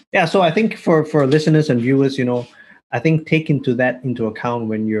 Yeah. So I think for listeners and viewers, I think take into account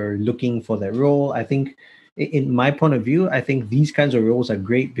when you're looking for that role. I think in my point of view, I think these kinds of roles are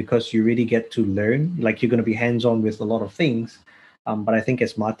great because you really get to learn. Like, you're going to be hands-on with a lot of things. But I think,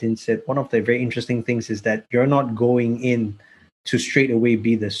 as Martin said, one of the very interesting things is that you're not going in to straight away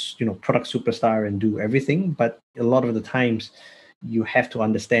be this, product superstar and do everything. But a lot of the times, you have to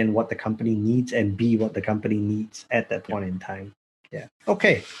understand what the company needs and be what the company needs at that point in time. Yeah.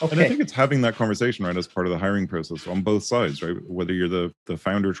 Okay. And I think it's having that conversation, right, as part of the hiring process on both sides, right? Whether you're the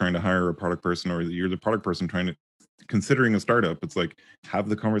founder trying to hire a product person, or you're the product person considering a startup, it's like, have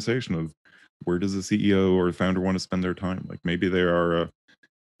the conversation of, where does the CEO or founder want to spend their time? Like, maybe they are a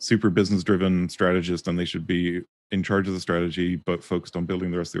super business driven strategist and they should be in charge of the strategy, but focused on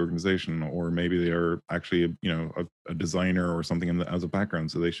building the rest of the organization. Or maybe they are actually a designer or something as a background.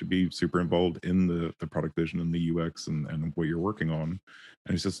 So they should be super involved in the product vision and the UX and what you're working on.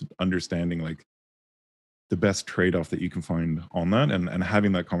 And it's just understanding like the best trade-off that you can find on that and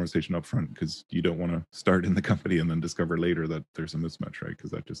having that conversation up front, because you don't want to start in the company and then discover later that there's a mismatch, right?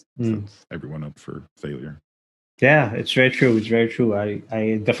 Because that just sets everyone up for failure. Yeah, it's very true. It's very true. I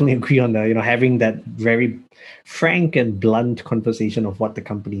definitely agree on that. Having that very frank and blunt conversation of what the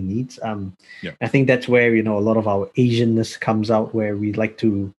company needs. I think that's where, a lot of our Asianness comes out, where we like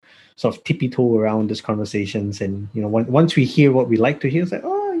to sort of tippy-toe around these conversations. And, once we hear what we like to hear, it's like,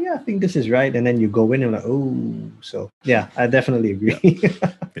 oh, yeah, I think this is right. And then you go in and like, oh, so yeah, I definitely agree.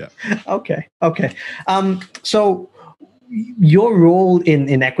 Yeah. Okay. So your role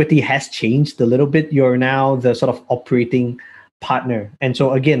in equity has changed a little bit. You're now the sort of operating partner. And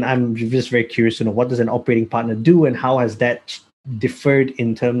so again, I'm just very curious to know, what does an operating partner do and how has that differed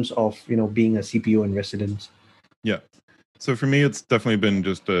in terms of, being a CPO in residence? Yeah. So for me, it's definitely been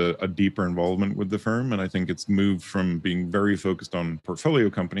just a deeper involvement with the firm. And I think it's moved from being very focused on portfolio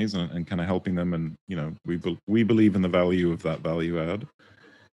companies and kind of helping them. And, we believe in the value of that value add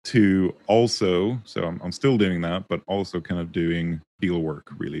to also, so I'm still doing that, but also kind of doing deal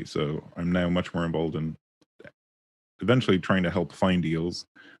work really. So I'm now much more involved in eventually trying to help find deals.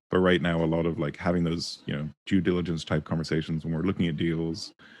 But right now, a lot of like having those, due diligence type conversations when we're looking at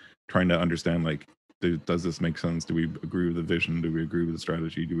deals, trying to understand like, does this make sense? Do we agree with the vision? Do we agree with the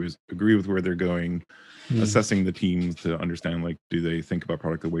strategy? Do we agree with where they're going? Assessing the teams to understand, like, do they think about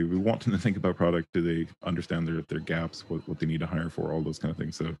product the way we want them to think about product? Do they understand their gaps, what they need to hire for, all those kind of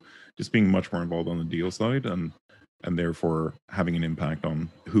things? So just being much more involved on the deal side and therefore having an impact on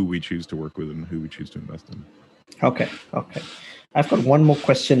who we choose to work with and who we choose to invest in. Okay. I've got one more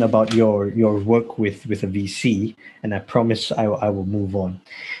question about your work with a VC, and I promise I will move on.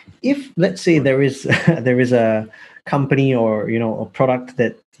 If, let's say, there is a company or a product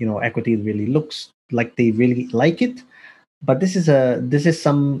that equity really looks like they really like it, but this is a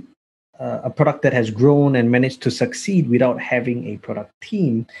product that has grown and managed to succeed without having a product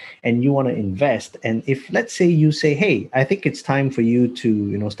team, and you want to invest. And if, let's say, you say, hey, I think it's time for you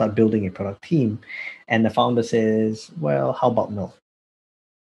to start building a product team, and the founder says, well, how about no?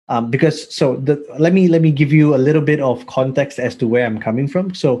 Let me give you a little bit of context as to where I'm coming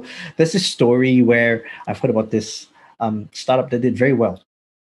from. So there's this story where I've heard about this startup that did very well,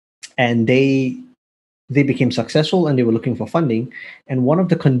 and they became successful, and they were looking for funding. And one of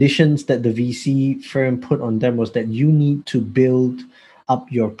the conditions that the VC firm put on them was that you need to build up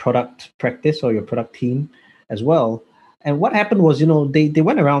your product practice or your product team as well. And what happened was, they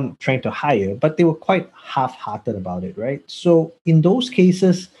went around trying to hire, but they were quite half-hearted about it, right? So in those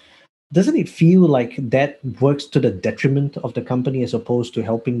cases, doesn't it feel like that works to the detriment of the company as opposed to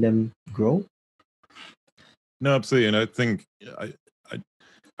helping them grow? No, absolutely. And I think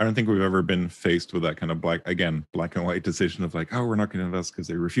I don't think we've ever been faced with that kind of black and white decision of like, oh, we're not going to invest because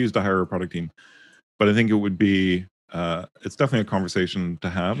they refuse to hire a product team. But I think it would be, it's definitely a conversation to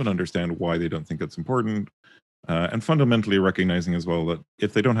have and understand why they don't think it's important. And fundamentally recognizing as well that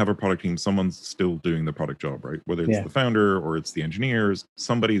if they don't have a product team, someone's still doing the product job, right? Whether it's the founder or it's the engineers,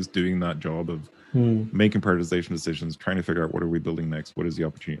 somebody's doing that job of making prioritization decisions, trying to figure out what are we building next, what is the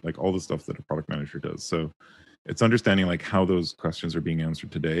opportunity, like all the stuff that a product manager does. So it's understanding like how those questions are being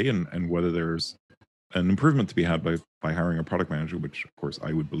answered today and whether there's an improvement to be had by hiring a product manager, which of course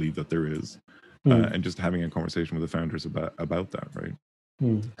I would believe that there is, and just having a conversation with the founders about that, right?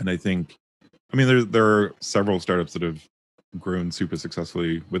 And I think, I mean, there are several startups that have grown super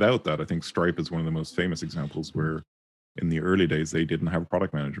successfully without that. I think Stripe is one of the most famous examples where in the early days they didn't have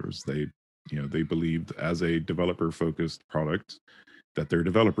product managers. They believed as a developer-focused product that their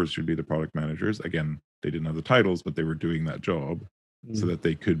developers should be the product managers. Again, they didn't have the titles, but they were doing that job so that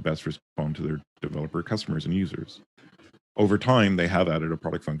they could best respond to their developer customers and users. Over time, they have added a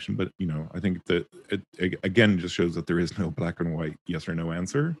product function, but I think that it again just shows that there is no black and white yes or no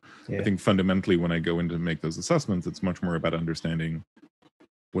answer. I think fundamentally, when I go in to make those assessments, it's much more about understanding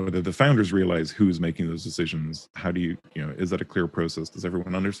whether the founders realize who's making those decisions. How do you is that a clear process? Does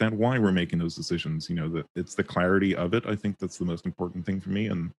everyone understand why we're making those decisions? That it's the clarity of it. I think that's the most important thing for me.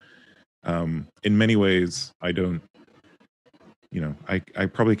 And in many ways, I don't. I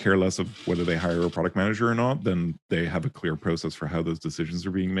probably care less of whether they hire a product manager or not than they have a clear process for how those decisions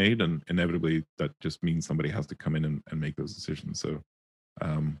are being made. And inevitably, that just means somebody has to come in and make those decisions. So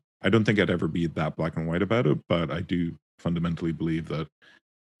I don't think I'd ever be that black and white about it, but I do fundamentally believe that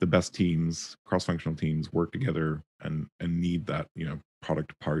the best teams, cross-functional teams, work together and need that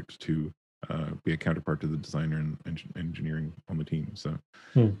product part to be a counterpart to the designer and engineering on the team. So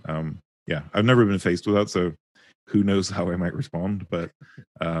I've never been faced with that. So who knows how I might respond, but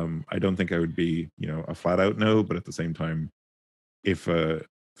I don't think I would be, a flat out no. But at the same time, if a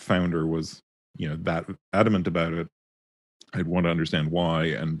founder was, that adamant about it, I'd want to understand why.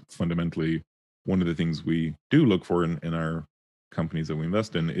 And fundamentally, one of the things we do look for in our companies that we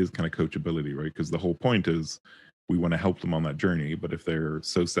invest in is kind of coachability, right? Because the whole point is we want to help them on that journey. But if they're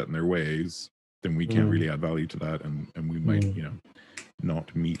so set in their ways, then we can't really add value to that, and we might,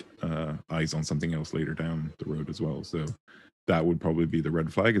 not meet eyes on something else later down the road as well. So that would probably be the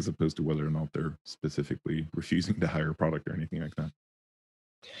red flag, as opposed to whether or not they're specifically refusing to hire a product or anything like that.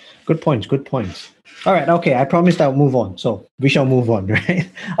 Good points. All right. Okay. I promised I'll move on. So we shall move on, right?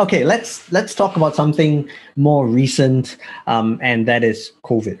 Okay. Let's talk about something more recent, and that is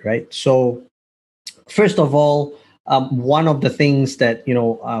COVID, right? So first of all, one of the things that,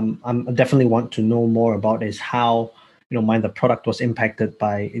 I definitely want to know more about is how Mind the product was impacted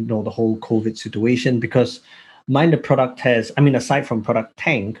by the whole COVID situation, because Mind the product has, I mean, aside from Product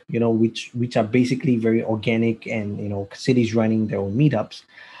Tank, which are basically very organic and cities running their own meetups,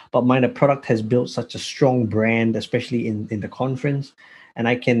 but Mind the product has built such a strong brand, especially in the conference, and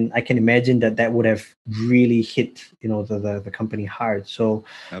I can imagine that would have really hit the company hard. So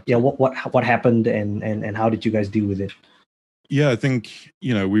Absolutely. yeah, what happened, and how did you guys deal with it? Yeah, I think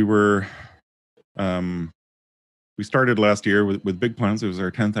we started last year with big plans. It was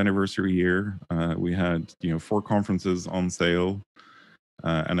our 10th anniversary year. We had 4 conferences on sale,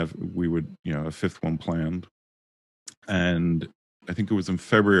 and we would a 5th one planned. And I think it was in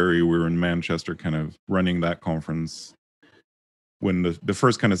February we were in Manchester, kind of running that conference, when the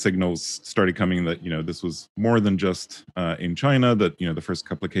first kind of signals started coming that this was more than just in China. That the first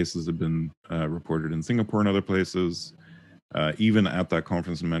couple of cases had been reported in Singapore and other places. Even at that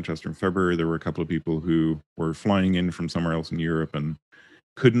conference in Manchester in February, there were a couple of people who were flying in from somewhere else in Europe and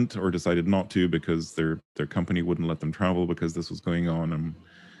couldn't, or decided not to, because their company wouldn't let them travel because this was going on. And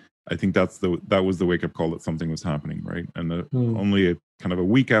I think that was the wake up call that something was happening, right? And only kind of a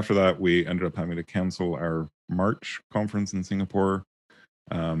week after that, we ended up having to cancel our March conference in Singapore.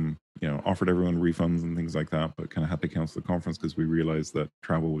 Offered everyone refunds and things like that, but kind of had to cancel the conference because we realized that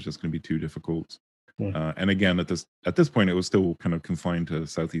travel was just going to be too difficult. And again, at this point, it was still kind of confined to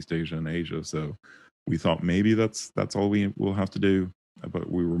Southeast Asia and Asia. So we thought maybe that's all we will have to do, but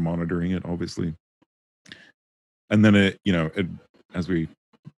we were monitoring it, obviously. And then as we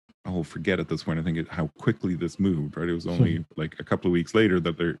all forget at this point, I think how quickly this moved, right? It was only like a couple of weeks later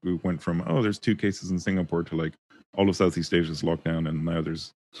that we went from, there's 2 cases in Singapore to like all of Southeast Asia's locked down, and now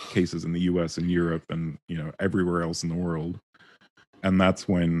there's cases in the US and Europe and everywhere else in the world. And that's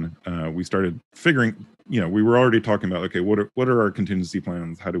when we started figuring, we were already talking about, okay, what are our contingency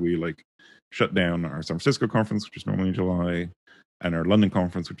plans? How do we like shut down our San Francisco conference, which is normally in July, and our London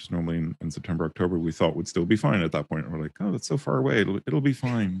conference, which is normally in September, October, we thought would still be fine at that point. And we're like, that's so far away, it'll be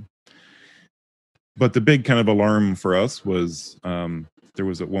fine. But the big kind of alarm for us was there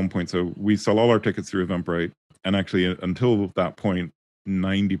was at one point, so we sell all our tickets through Eventbrite, and actually until that point,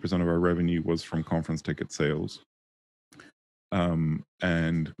 90% of our revenue was from conference ticket sales.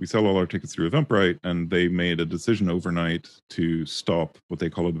 And we sell all our tickets through Eventbrite, and they made a decision overnight to stop what they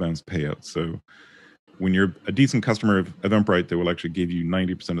call advanced payouts. So when you're a decent customer of Eventbrite, they will actually give you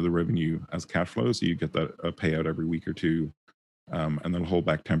 90% of the revenue as cash flow. So you get that a payout every week or two, and they'll hold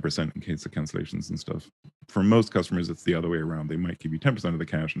back 10% in case of cancellations and stuff. For most customers, it's the other way around. They might give you 10% of the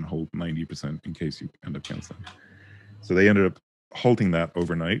cash and hold 90% in case you end up canceling. So they ended up halting that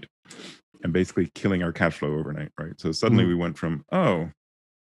overnight and basically killing our cash flow overnight, right? So suddenly we went from,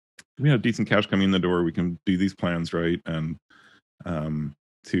 we have decent cash coming in the door, we can do these plans, right? And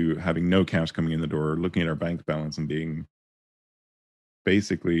to having no cash coming in the door, looking at our bank balance and being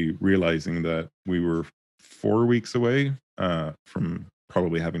basically realizing that we were 4 weeks away from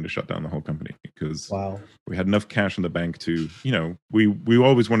probably having to shut down the whole company, because we had enough cash in the bank to, we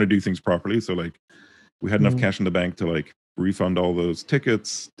always want to do things properly. So like we had enough cash in the bank to like refund all those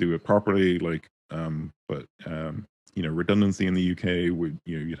tickets, do it properly, like but redundancy in the UK would,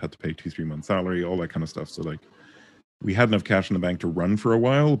 you'd have to pay 2-3 months salary, all that kind of stuff. So like we had enough cash in the bank to run for a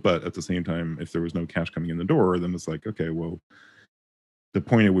while, but at the same time, if there was no cash coming in the door, then it's like, okay, well, the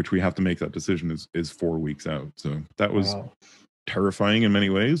point at which we have to make that decision is 4 weeks out. So that was terrifying in many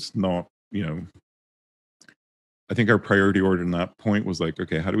ways. Not, I think our priority order in that point was like,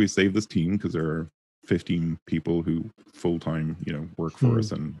 okay, how do we save this team? Because there are 15 people who full-time, work for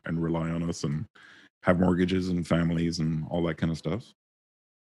us and rely on us and have mortgages and families and all that kind of stuff.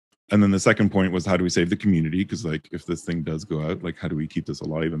 And then the second point was, how do we save the community? Because like, if this thing does go out, like, how do we keep this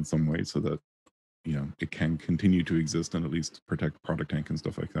alive in some way so that, it can continue to exist and at least protect Product Tank and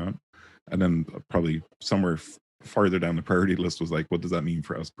stuff like that. And then probably somewhere farther down the priority list was like, what does that mean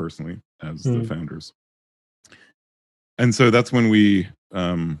for us personally as the founders? And so that's when we,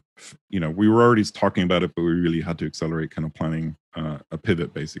 we were already talking about it, but we really had to accelerate kind of planning a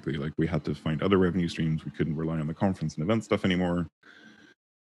pivot, basically. Like we had to find other revenue streams. We couldn't rely on the conference and event stuff anymore.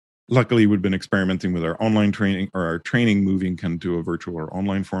 Luckily, we'd been experimenting with our online training, or our training moving kind of to a virtual or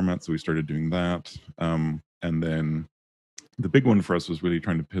online format. So we started doing that. And then the big one for us was really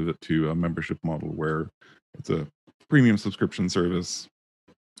trying to pivot to a membership model where it's a premium subscription service.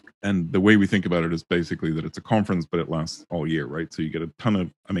 And the way we think about it is basically that it's a conference, but it lasts all year, right? So you get a ton of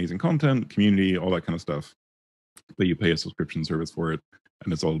amazing content, community, all that kind of stuff, but you pay a subscription service for it,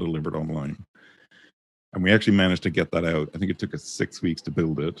 and it's all delivered online. And we actually managed to get that out. I think it took us 6 weeks to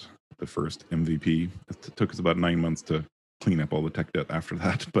build it, the first MVP. It took us about 9 months to clean up all the tech debt after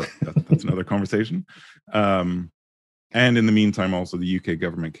that, but that's another conversation. And in the meantime, also the UK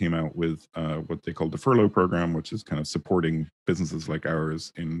government came out with what they call the furlough program, which is kind of supporting businesses like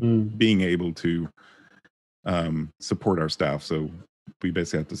ours in being able to support our staff. So we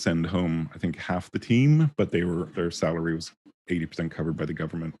basically had to send home, I think, half the team, but their salary was 80% covered by the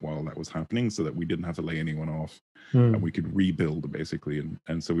government while that was happening, so that we didn't have to lay anyone off, and we could rebuild basically.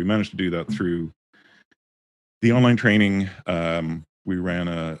 And so we managed to do that through the online training. We ran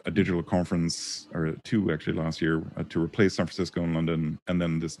a digital conference, or two actually last year, to replace San Francisco and London, and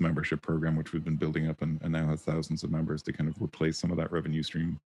then this membership program, which we've been building up and now has thousands of members to kind of replace some of that revenue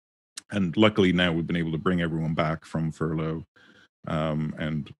stream. And luckily now we've been able to bring everyone back from furlough,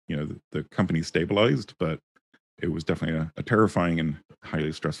 and the company stabilized, but it was definitely a terrifying and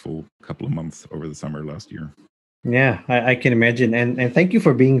highly stressful couple of months over the summer last year. Yeah, I can imagine, and thank you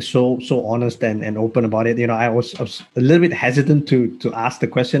for being so honest and open about it. I was a little bit hesitant to ask the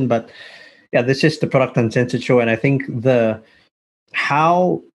question, but yeah, this is the Product Uncensored show, and I think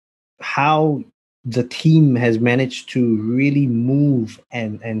how the team has managed to really move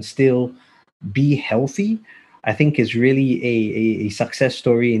and still be healthy, I think is really a success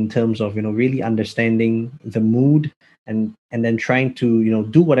story in terms of really understanding the mood and then trying to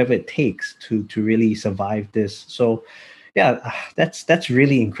do whatever it takes to really survive this. So yeah, that's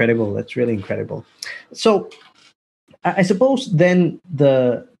really incredible. That's really incredible. So I suppose then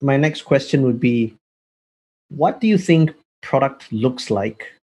my next question would be, what do you think product looks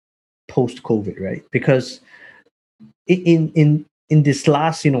like post COVID, right? Because in this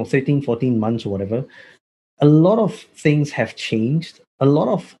last 13, 14 months or whatever, a lot of things have changed. A lot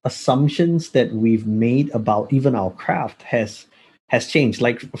of assumptions that we've made about even our craft has changed.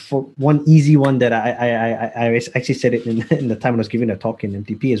 Like, for one easy one that I actually said it in the time when I was giving a talk in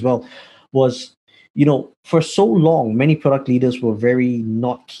MTP as well, was for so long many product leaders were very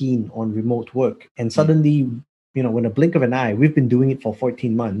not keen on remote work, and suddenly in a blink of an eye we've been doing it for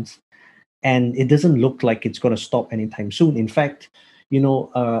 14 months, and it doesn't look like it's going to stop anytime soon. In fact,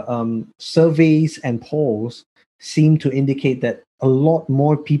 surveys and polls seem to indicate that a lot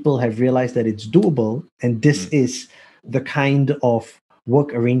more people have realized that it's doable, and this is the kind of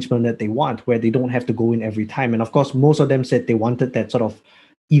work arrangement that they want, where they don't have to go in every time. And of course, most of them said they wanted that sort of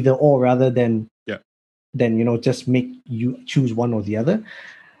either or, rather than just make you choose one or the other.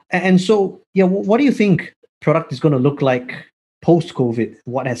 And so, what do you think product is going to look like post COVID?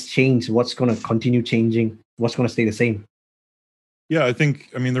 What has changed? What's going to continue changing? What's going to stay the same? Yeah,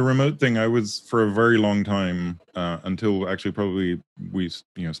 I mean, the remote thing, I was for a very long time, until actually probably we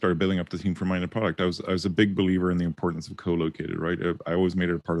started building up the team for Minded Product. I was a big believer in the importance of co-located, right? I always made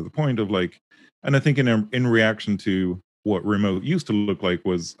it a part of the point of and I think in reaction to what remote used to look like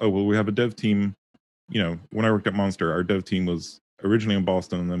was, oh, well, we have a dev team. When I worked at Monster, our dev team was originally in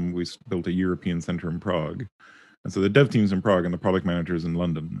Boston, and then we built a European center in Prague. And so the dev team's in Prague and the product manager's in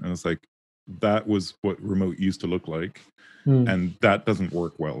London. And it's that was what remote used to look like. And that doesn't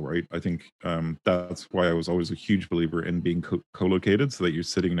work well, right? I think that's why I was always a huge believer in being co-located, so that you're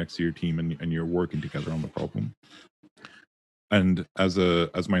sitting next to your team and you're working together on the problem. And as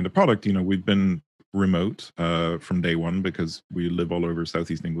Minded Product, we've been remote from day one, because we live all over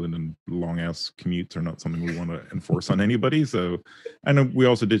Southeast England, and long ass commutes are not something we want to enforce on anybody. So, and we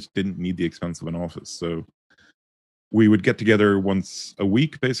also didn't need the expense of an office. So we would get together once a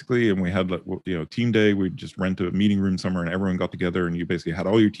week, basically, and we had team day. We'd just rent a meeting room somewhere, and everyone got together, and you basically had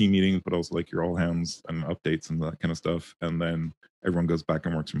all your team meetings, but also your all hands and updates and that kind of stuff. And then everyone goes back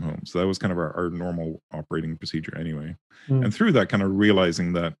and works from home. So that was kind of our normal operating procedure anyway. And through that, kind of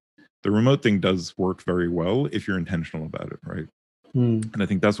realizing that the remote thing does work very well if you're intentional about it, right? And I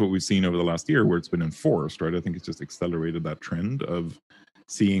think that's what we've seen over the last year, where it's been enforced, right? I think it's just accelerated that trend of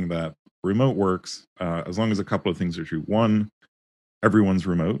seeing that remote works, as long as a couple of things are true. One, everyone's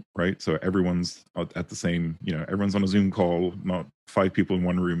remote, right? So everyone's at the same, everyone's on a Zoom call, not 5 people in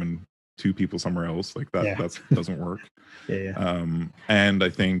one room and 2 people somewhere else. That doesn't work. And I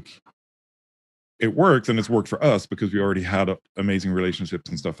think it works, and it's worked for us because we already had amazing relationships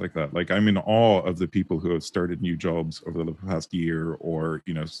and stuff like that. I'm in awe of the people who have started new jobs over the past year, or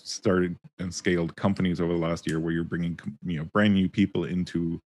started and scaled companies over the last year, where you're bringing brand new people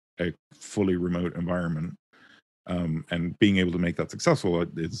into a fully remote environment, and being able to make that successful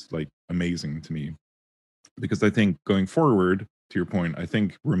is amazing to me. Because I think going forward, to your point, I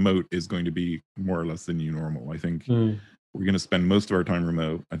think remote is going to be more or less the new normal. I think we're going to spend most of our time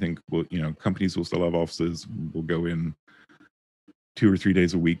remote. I think companies will still have offices. We'll go in 2 or 3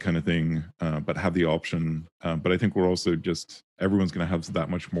 days a week kind of thing, but have the option. But I think we're also everyone's going to have that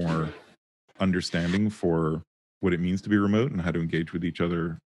much more understanding for what it means to be remote and how to engage with each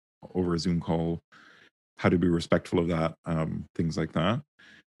other over a Zoom call, how to be respectful of that, things like that.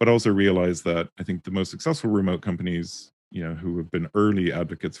 But also realize that I think the most successful remote companies, who have been early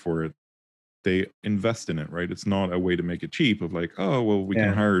advocates for it, they invest in it, right? It's not a way to make it cheap of like, oh, well, we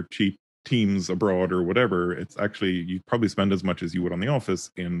can hire cheap teams abroad or whatever. It's actually, you probably spend as much as you would on the office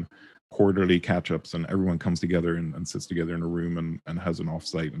in quarterly catch-ups, and everyone comes together and sits together in a room and has an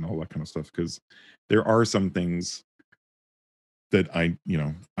offsite and all that kind of stuff. Because there are some things that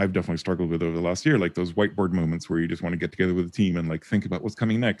I've definitely struggled with over the last year, like those whiteboard moments where you just want to get together with a team and like think about what's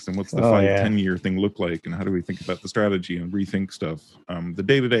coming next and what's the 5-10 year thing look like, and how do we think about the strategy and rethink stuff. The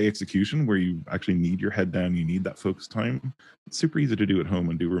day-to-day execution where you actually need your head down, you need that focus time. It's super easy to do at home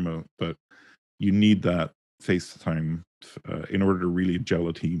and do remote, but you need that face time in order to really gel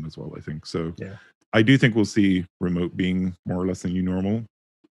a team as well, I think. So I do think we'll see remote being more or less the new normal.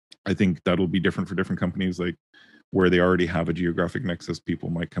 I think that'll be different for different companies, like where they already have a geographic nexus. People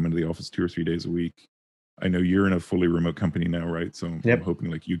might come into the office 2 or 3 days a week. I know you're in a fully remote company now, right? So I'm hoping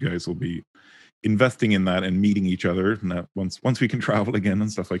like you guys will be investing in that and meeting each other, and that once we can travel again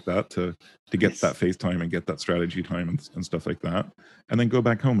and stuff like that, to get that face time and get that strategy time and stuff like that, and then go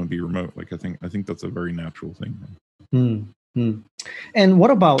back home and be remote. Like I think that's a very natural thing. And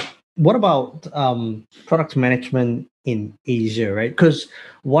what about product management in Asia, right? Because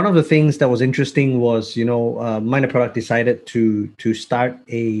one of the things that was interesting was, Minor Product decided to start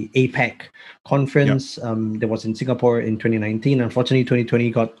a APAC conference that was in Singapore in 2019. Unfortunately, 2020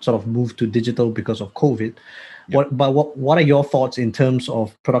 got sort of moved to digital because of COVID. What are your thoughts in terms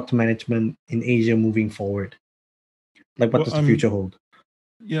of product management in Asia moving forward? Like, what does the future hold?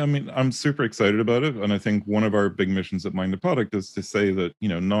 Yeah, I mean, I'm super excited about it. And I think one of our big missions at Mind the Product is to say that,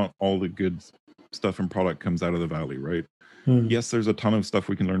 not all the good stuff in product comes out of the Valley, right? Yes, there's a ton of stuff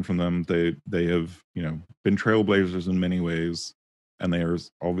we can learn from them. They have, been trailblazers in many ways. And there's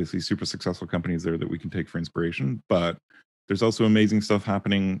obviously super successful companies there that we can take for inspiration. But there's also amazing stuff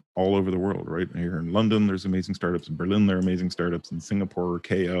happening all over the world, right? Here in London, there's amazing startups. In Berlin, there are amazing startups. In Singapore,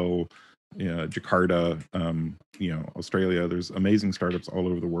 KL, Jakarta, Australia, there's amazing startups all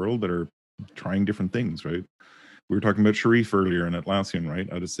over the world that are trying different things, right? We were talking about Sharif earlier and Atlassian,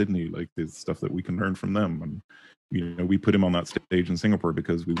 right, out of Sydney, like the stuff that we can learn from them. And we put him on that stage in Singapore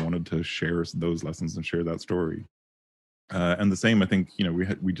because we wanted to share those lessons and share that story. And the same, I think,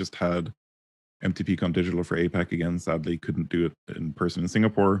 we just had MTPCon Digital for APAC again. Sadly, couldn't do it in person in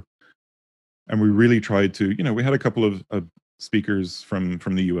Singapore. And we really tried to, we had a couple of speakers from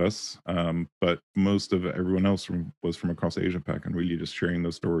the US, but most of everyone else was from across Asia Pac, and really just sharing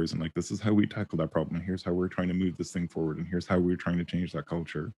those stories and like, this is how we tackle that problem, and here's how we're trying to move this thing forward, and here's how we're trying to change that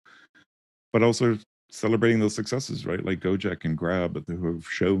culture. But also celebrating those successes, right? Like Gojek and Grab, who have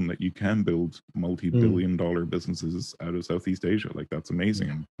shown that you can build multi-billion-dollar businesses out of Southeast Asia. Like, that's amazing.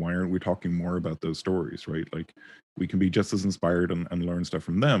 And why aren't we talking more about those stories, right? Like, we can be just as inspired and learn stuff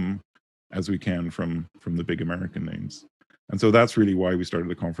from them as we can from the big American names. And so that's really why we started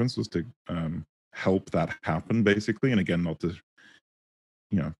the conference, was to help that happen, basically. And again, not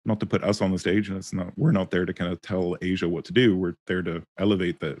to put us on the stage, and we're not there to kind of tell Asia what to do. We're there to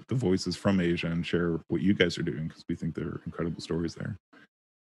elevate the voices from Asia and share what you guys are doing, because we think there are incredible stories there.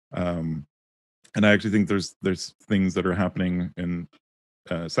 And I actually think there's things that are happening in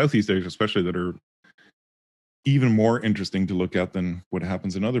Southeast Asia, especially, that are even more interesting to look at than what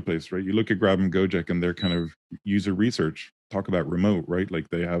happens in other places, right? You look at Grab and Gojek and their kind of user research, talk about remote, right? Like,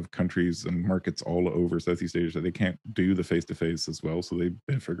 they have countries and markets all over Southeast Asia. They can't do the face-to-face as well. So they've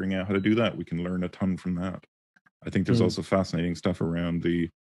been figuring out how to do that. We can learn a ton from that. I think there's also fascinating stuff around the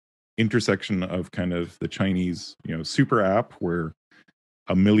intersection of kind of the Chinese, super app, where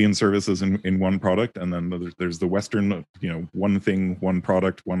 1 million services in one product. And then there's the Western, one thing, one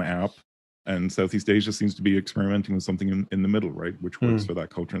product, one app. And Southeast Asia seems to be experimenting with something in the middle, right, which works for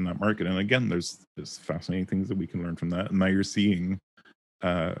that culture and that market. And again, there's fascinating things that we can learn from that. And now you're seeing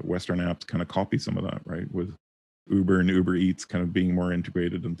Western apps kind of copy some of that, right, with Uber and Uber Eats kind of being more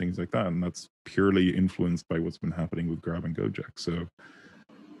integrated and things like that. And that's purely influenced by what's been happening with Grab and Gojek. So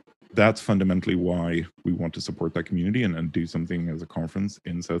that's fundamentally why we want to support that community and do something as a conference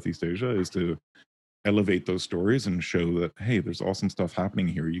in Southeast Asia, is to elevate those stories and show that, hey, there's awesome stuff happening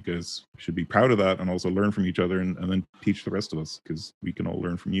here. You guys should be proud of that, and also learn from each other, and then teach the rest of us, because we can all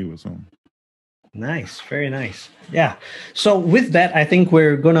learn from you as well. Nice. Very nice. Yeah. So with that, I think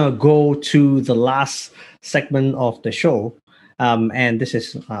we're going to go to the last segment of the show. And this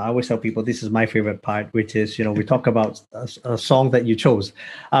is, I always tell people, this is my favorite part, which is, we talk about a song that you chose.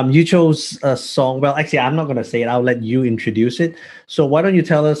 You chose a song. Well, actually, I'm not going to say it. I'll let you introduce it. So why don't you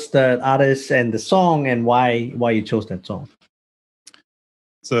tell us the artist and the song, and why you chose that song?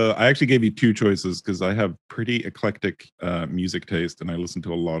 So I actually gave you two choices because I have pretty eclectic music taste, and I listen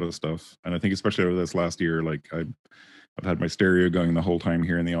to a lot of stuff. And I think especially over this last year, like I've had my stereo going the whole time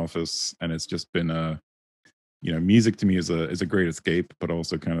here in the office, and it's just been music to me is a great escape, but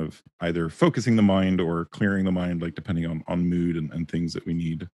also kind of either focusing the mind or clearing the mind, like depending on mood and things that we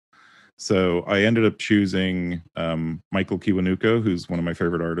need. So I ended up choosing Michael Kiwanuka, who's one of my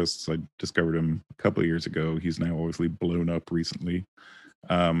favorite artists. I discovered him a couple of years ago. He's now obviously blown up recently.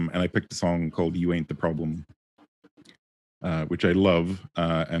 And I picked a song called You Ain't the Problem, which I love,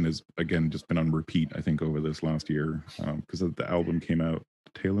 and has, again, just been on repeat, I think, over this last year, because the album came out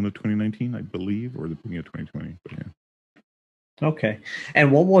tail end of 2019, I believe, or the beginning of 2020. But yeah. Okay. And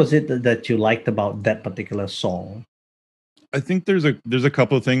what was it that you liked about that particular song? I think there's a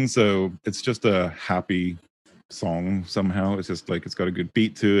couple of things. So it's just a happy song somehow. It's just like it's got a good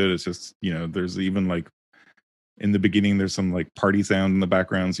beat to it. It's just, there's even like in the beginning there's some like party sound in the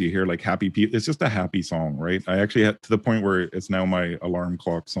background, so you hear like happy people. It's just a happy song, right? I actually had to the point where it's now my alarm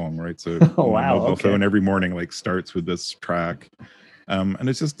clock song, right? So my mobile phone every morning like starts with this track. And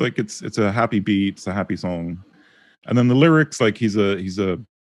it's just like it's a happy beat, it's a happy song. And then the lyrics, like he's a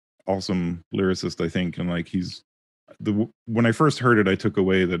awesome lyricist, I think, and like when I first heard it, I took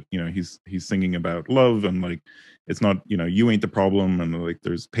away that he's singing about love, and like it's not you ain't the problem, and like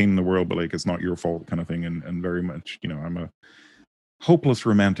there's pain in the world, but like it's not your fault kind of thing, and very much I'm a hopeless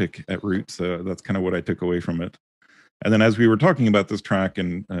romantic at root, so that's kind of what I took away from it. And then as we were talking about this track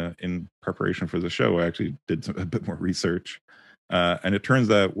and in preparation for the show, I actually did a bit more research, and it turns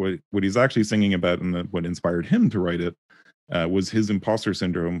out what he's actually singing about and what inspired him to write it was his imposter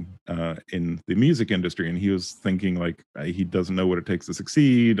syndrome in the music industry, and he was thinking like he doesn't know what it takes to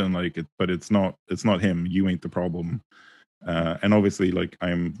succeed, and like but it's not him. You ain't the problem. And obviously, like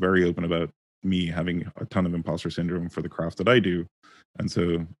I'm very open about me having a ton of imposter syndrome for the craft that I do, and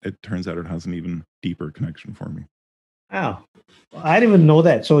so it turns out it has an even deeper connection for me. Wow. I didn't even know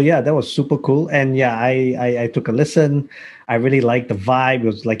that. So yeah, that was super cool. And yeah, I took a listen. I really liked the vibe. It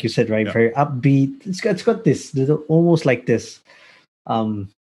was like you said, right? Yeah. Very upbeat. It's got this almost like this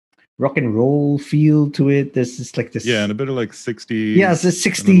rock and roll feel to it. There's just like this. Yeah, and a bit of like 60s. Yeah, it's the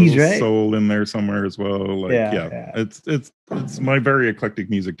 60s, right? Soul in there somewhere as well. Like yeah. It's my very eclectic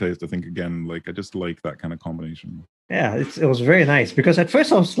music taste. I think again, like I just like that kind of combination. Yeah, it was very nice because at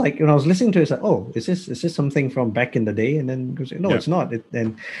first I was like, when I was listening to it, it's like, oh, is this something from back in the day? And then goes, no, it's not.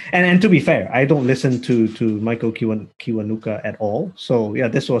 And to be fair, I don't listen to Michael Kiwanuka at all. So yeah,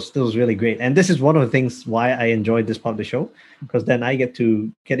 this was really great. And this is one of the things why I enjoyed this part of the show, because then I get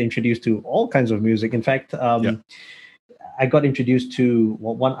introduced to all kinds of music. In fact, I got introduced to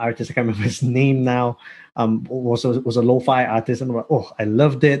one artist, I can't remember his name now, was a lo-fi artist, and I'm like, oh, I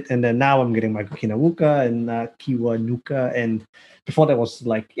loved it. And then now I'm getting Michael Kiwanuka and before that was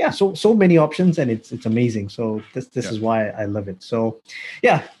like, yeah, so many options, and it's amazing. So this is why I love it. So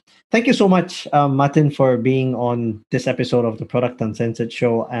yeah, thank you so much, Martin, for being on this episode of the Product Uncensored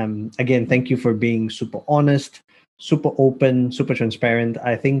show. Again, thank you for being super honest, super open, super transparent.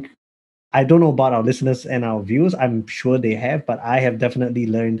 I don't know about our listeners and our viewers. I'm sure they have, but I have definitely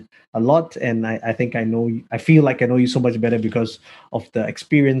learned a lot. And I think I feel like I know you so much better because of the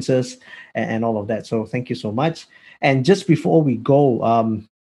experiences and all of that. So thank you so much. And just before we go,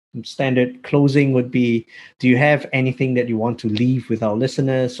 standard closing would be, do you have anything that you want to leave with our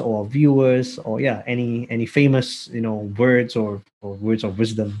listeners or viewers, or any famous, words or words of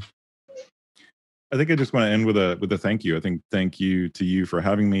wisdom? I think I just want to end with a thank you. I think thank you to you for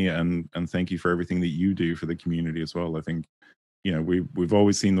having me, and thank you for everything that you do for the community as well. I think we've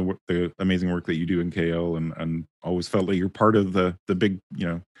always seen the amazing work that you do in KL, and always felt that you're part of the big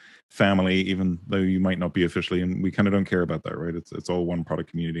family, even though you might not be officially. And we kind of don't care about that, right? It's all one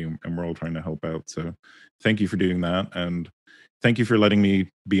product community, and we're all trying to help out. So thank you for doing that, and thank you for letting me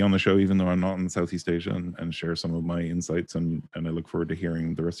be on the show, even though I'm not in Southeast Asia, and share some of my insights. And I look forward to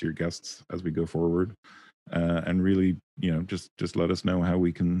hearing the rest of your guests as we go forward. And really, just let us know how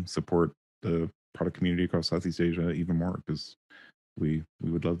we can support the product community across Southeast Asia even more, because we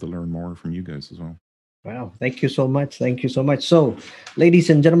would love to learn more from you guys as well. Wow. Thank you so much. Thank you so much. So, ladies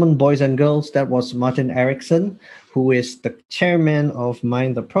and gentlemen, boys and girls, that was Martin Eriksson, who is the chairman of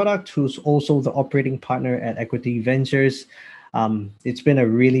Mind the Product, who's also the operating partner at EQT Ventures. It's been a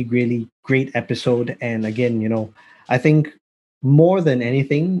really, really great episode. And again, I think more than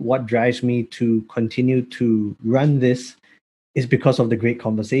anything, what drives me to continue to run this is because of the great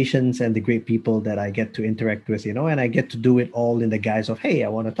conversations and the great people that I get to interact with, and I get to do it all in the guise of, hey, I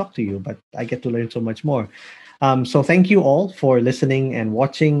want to talk to you, but I get to learn so much more. So thank you all for listening and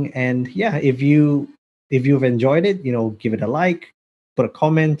watching. And yeah, if you've enjoyed it, give it a like, put a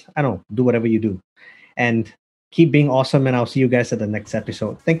comment. I don't know, do whatever you do. And keep being awesome. And I'll see you guys at the next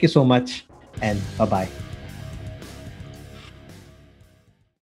episode. Thank you so much. And bye-bye.